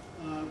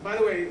 by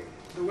the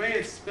way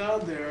it's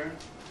spelled there,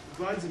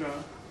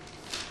 Vajra,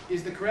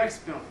 is the correct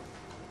spelling.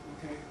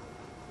 Okay.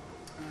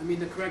 I mean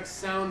the correct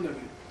sound of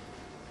it.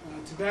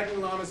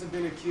 Tibetan lamas have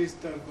been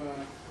accused of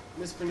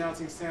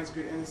mispronouncing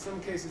Sanskrit, and in some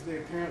cases they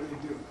apparently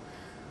do.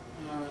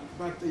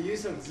 But the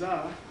use of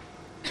za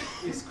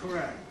is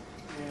correct.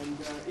 And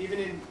even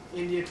in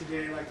India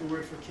today, like the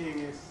word for king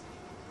is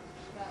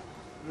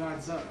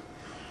Raja.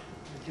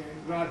 Okay,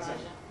 Raja.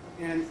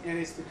 And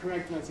it's the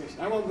correct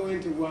pronunciation. I won't go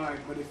into why,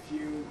 but if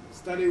you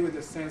study with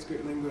a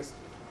Sanskrit linguist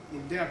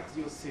in depth,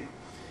 you'll see.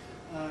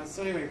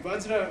 So anyway,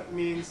 Vajra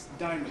means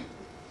diamond.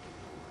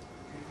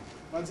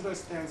 Okay. Vajra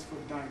stands for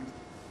diamond.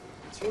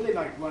 It's really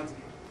like Vajra.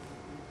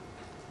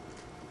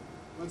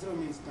 Vajra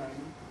means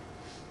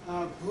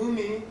diamond.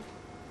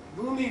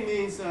 Bhumi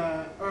means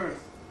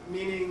earth,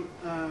 meaning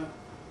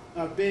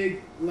a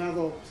big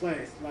level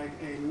place, like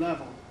a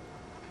level,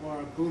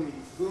 or a bhumi.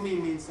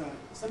 Bhumi means,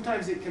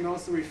 sometimes it can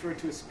also refer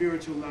to a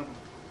spiritual level,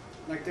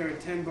 like there are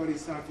 10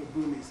 bodhisattva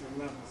bhumis or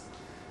levels.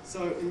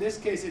 So in this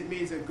case it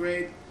means the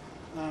great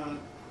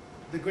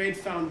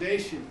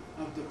foundation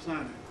of the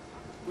planet,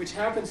 which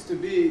happens to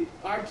be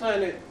our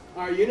planet,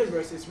 our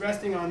universe is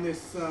resting on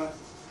this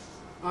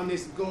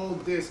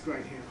gold disc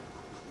right here.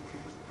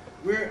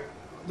 Okay.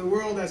 The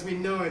world as we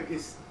know it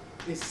is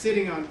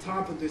sitting on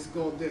top of this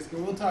gold disc,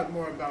 and we'll talk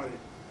more about it.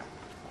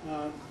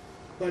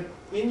 But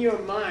in your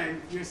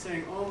mind, you're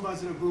saying Om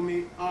Vajra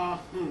Bhumi Ah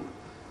Hum.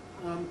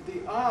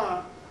 The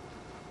Ah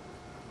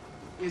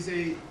is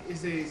a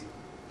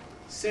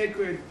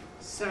sacred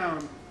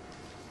sound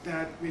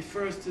that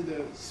refers to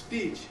the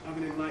speech of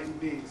an enlightened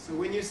being. So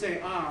when you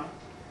say Ah,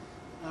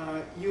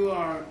 you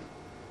are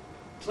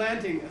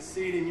planting a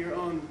seed in your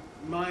own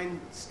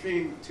mind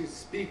stream to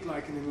speak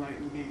like an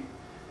enlightened being.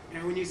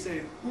 And when you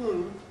say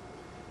Hum,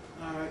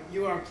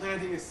 you are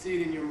planting a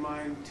seed in your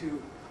mind to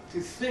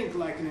think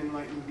like an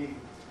enlightened being.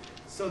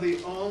 So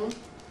the Om,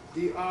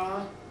 the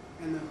Ah,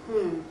 and the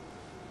Hum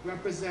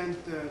represent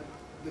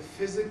the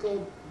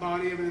physical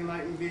body of an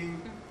enlightened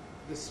being,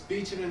 the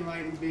speech of an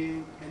enlightened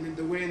being, and then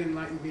the way an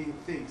enlightened being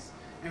thinks.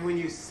 And when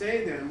you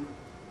say them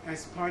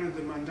as part of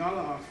the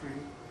mandala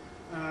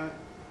offering,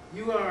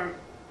 you are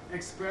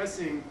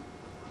expressing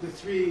the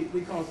three,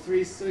 we call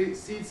three seed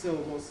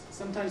syllables,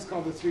 sometimes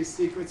called the three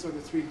secrets or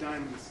the three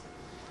diamonds.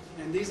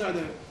 And these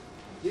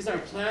are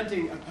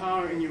planting a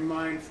power in your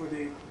mind for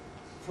the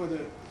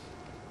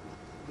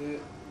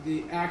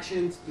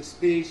actions, the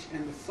speech,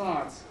 and the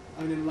thoughts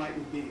of an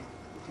enlightened being.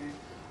 Okay?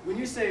 When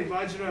you say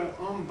Vajra,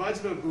 Om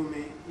Vajra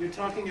Bhumi, you're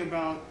talking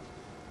about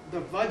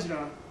the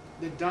Vajra,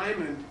 the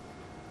diamond,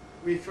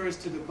 refers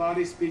to the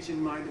body, speech,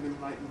 and mind of an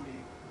enlightened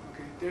being.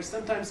 Okay? They're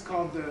sometimes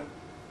called the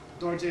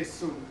Dorje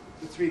Sum,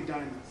 the three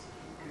diamonds.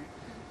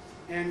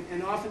 Okay?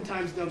 And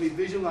oftentimes they'll be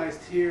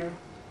visualized here,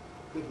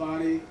 the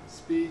body,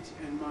 speech,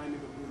 and mind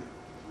of a Buddha.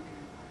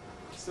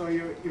 Okay? So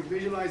you're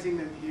visualizing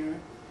them here,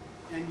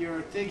 and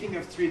you're thinking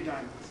of three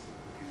diamonds,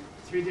 okay?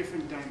 Three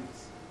different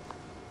diamonds.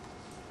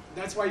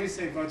 That's why you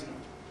say Vajra.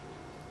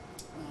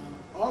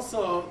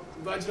 Also,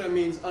 Vajra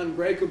means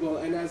unbreakable,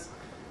 and as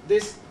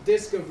this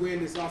disc of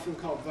wind is often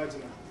called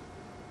Vajra,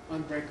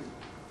 unbreakable.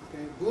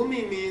 Okay?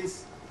 Bhumi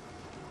means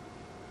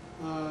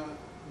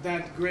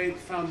that great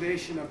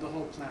foundation of the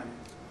whole planet.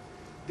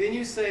 Then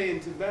you say in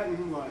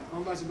Tibetan what?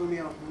 Om Vajra Bhumi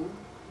Ahu,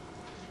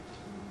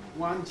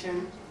 Wan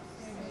Chen,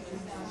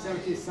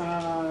 Sarki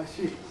Sa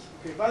Shi.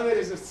 Okay, by the way,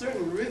 there's a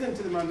certain rhythm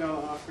to the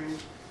mandala offering,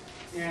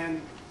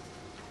 and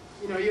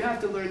you have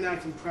to learn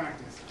that from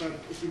practice. But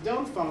if you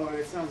don't follow it,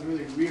 it sounds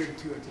really weird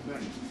to a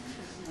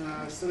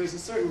Tibetan. So there's a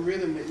certain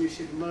rhythm that you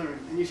should learn,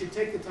 and you should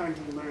take the time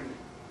to learn it.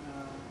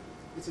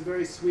 It's a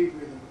very sweet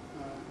rhythm.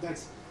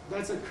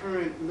 That's a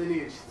current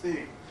lineage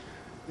thing,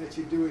 that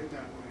you do it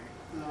that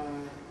way.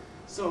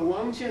 So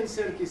Wang Chen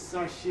Serki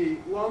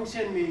Sashi, Wang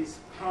Chen means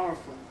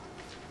powerful.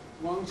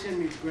 Wang Chen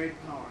means great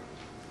power.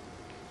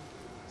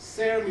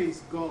 Ser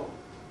means gold.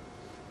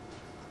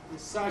 And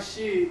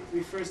Sashi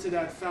refers to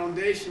that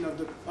foundation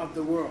of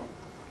the world,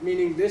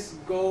 meaning this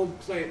gold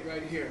plate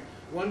right here,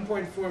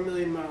 1.4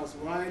 million miles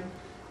wide,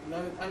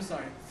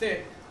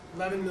 thick,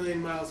 11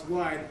 million miles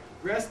wide,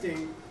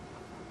 resting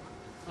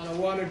on a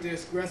water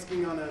disc,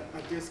 resting on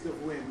a disc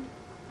of wind.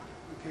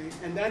 Okay,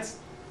 and that's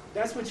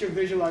what you're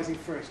visualizing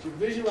first. You're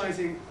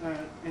visualizing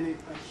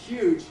a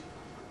huge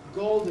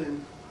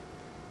golden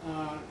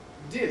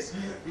disc,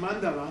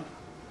 mandala,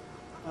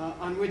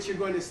 on which you're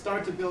going to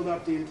start to build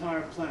up the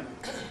entire planet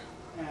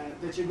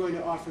that you're going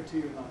to offer to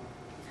your Lama.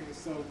 Okay,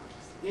 so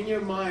in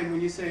your mind, when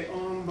you say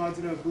Om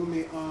Vajra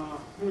Bhumi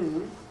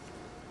Ahum,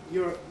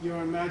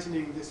 you're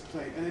imagining this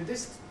plate. And at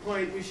this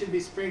point, you should be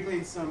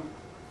sprinkling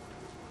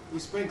you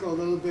sprinkle a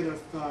little bit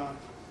of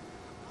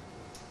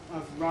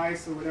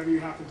rice or whatever you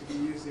happen to be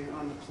using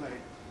on the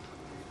plate.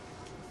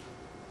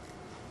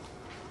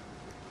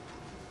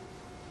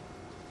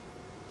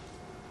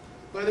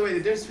 By the way, the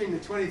difference between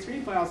the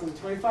 23 piles and the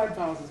 25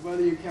 piles is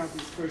whether you count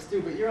these first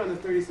two, but you're on the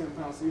 37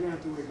 piles, so you don't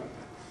have to worry about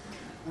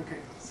that. Okay,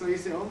 so you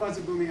say Om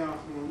Vajra Bhumi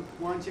Ahum,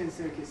 Wan Chen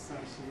Serki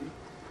Sashi,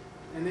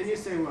 and then you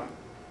say what?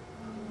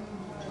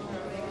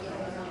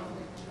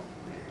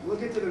 We'll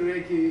get to the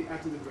Reiki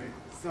after the break.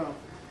 So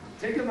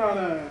take about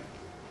a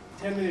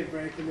 10-minute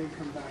break and then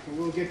come back, and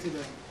we'll get to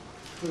the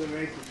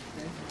Reiki.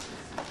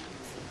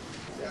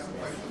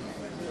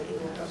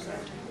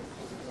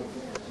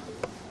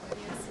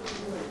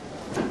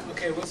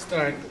 Okay, we'll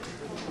start.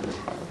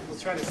 We'll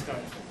try to start.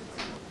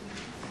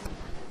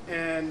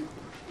 And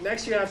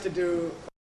next you have to do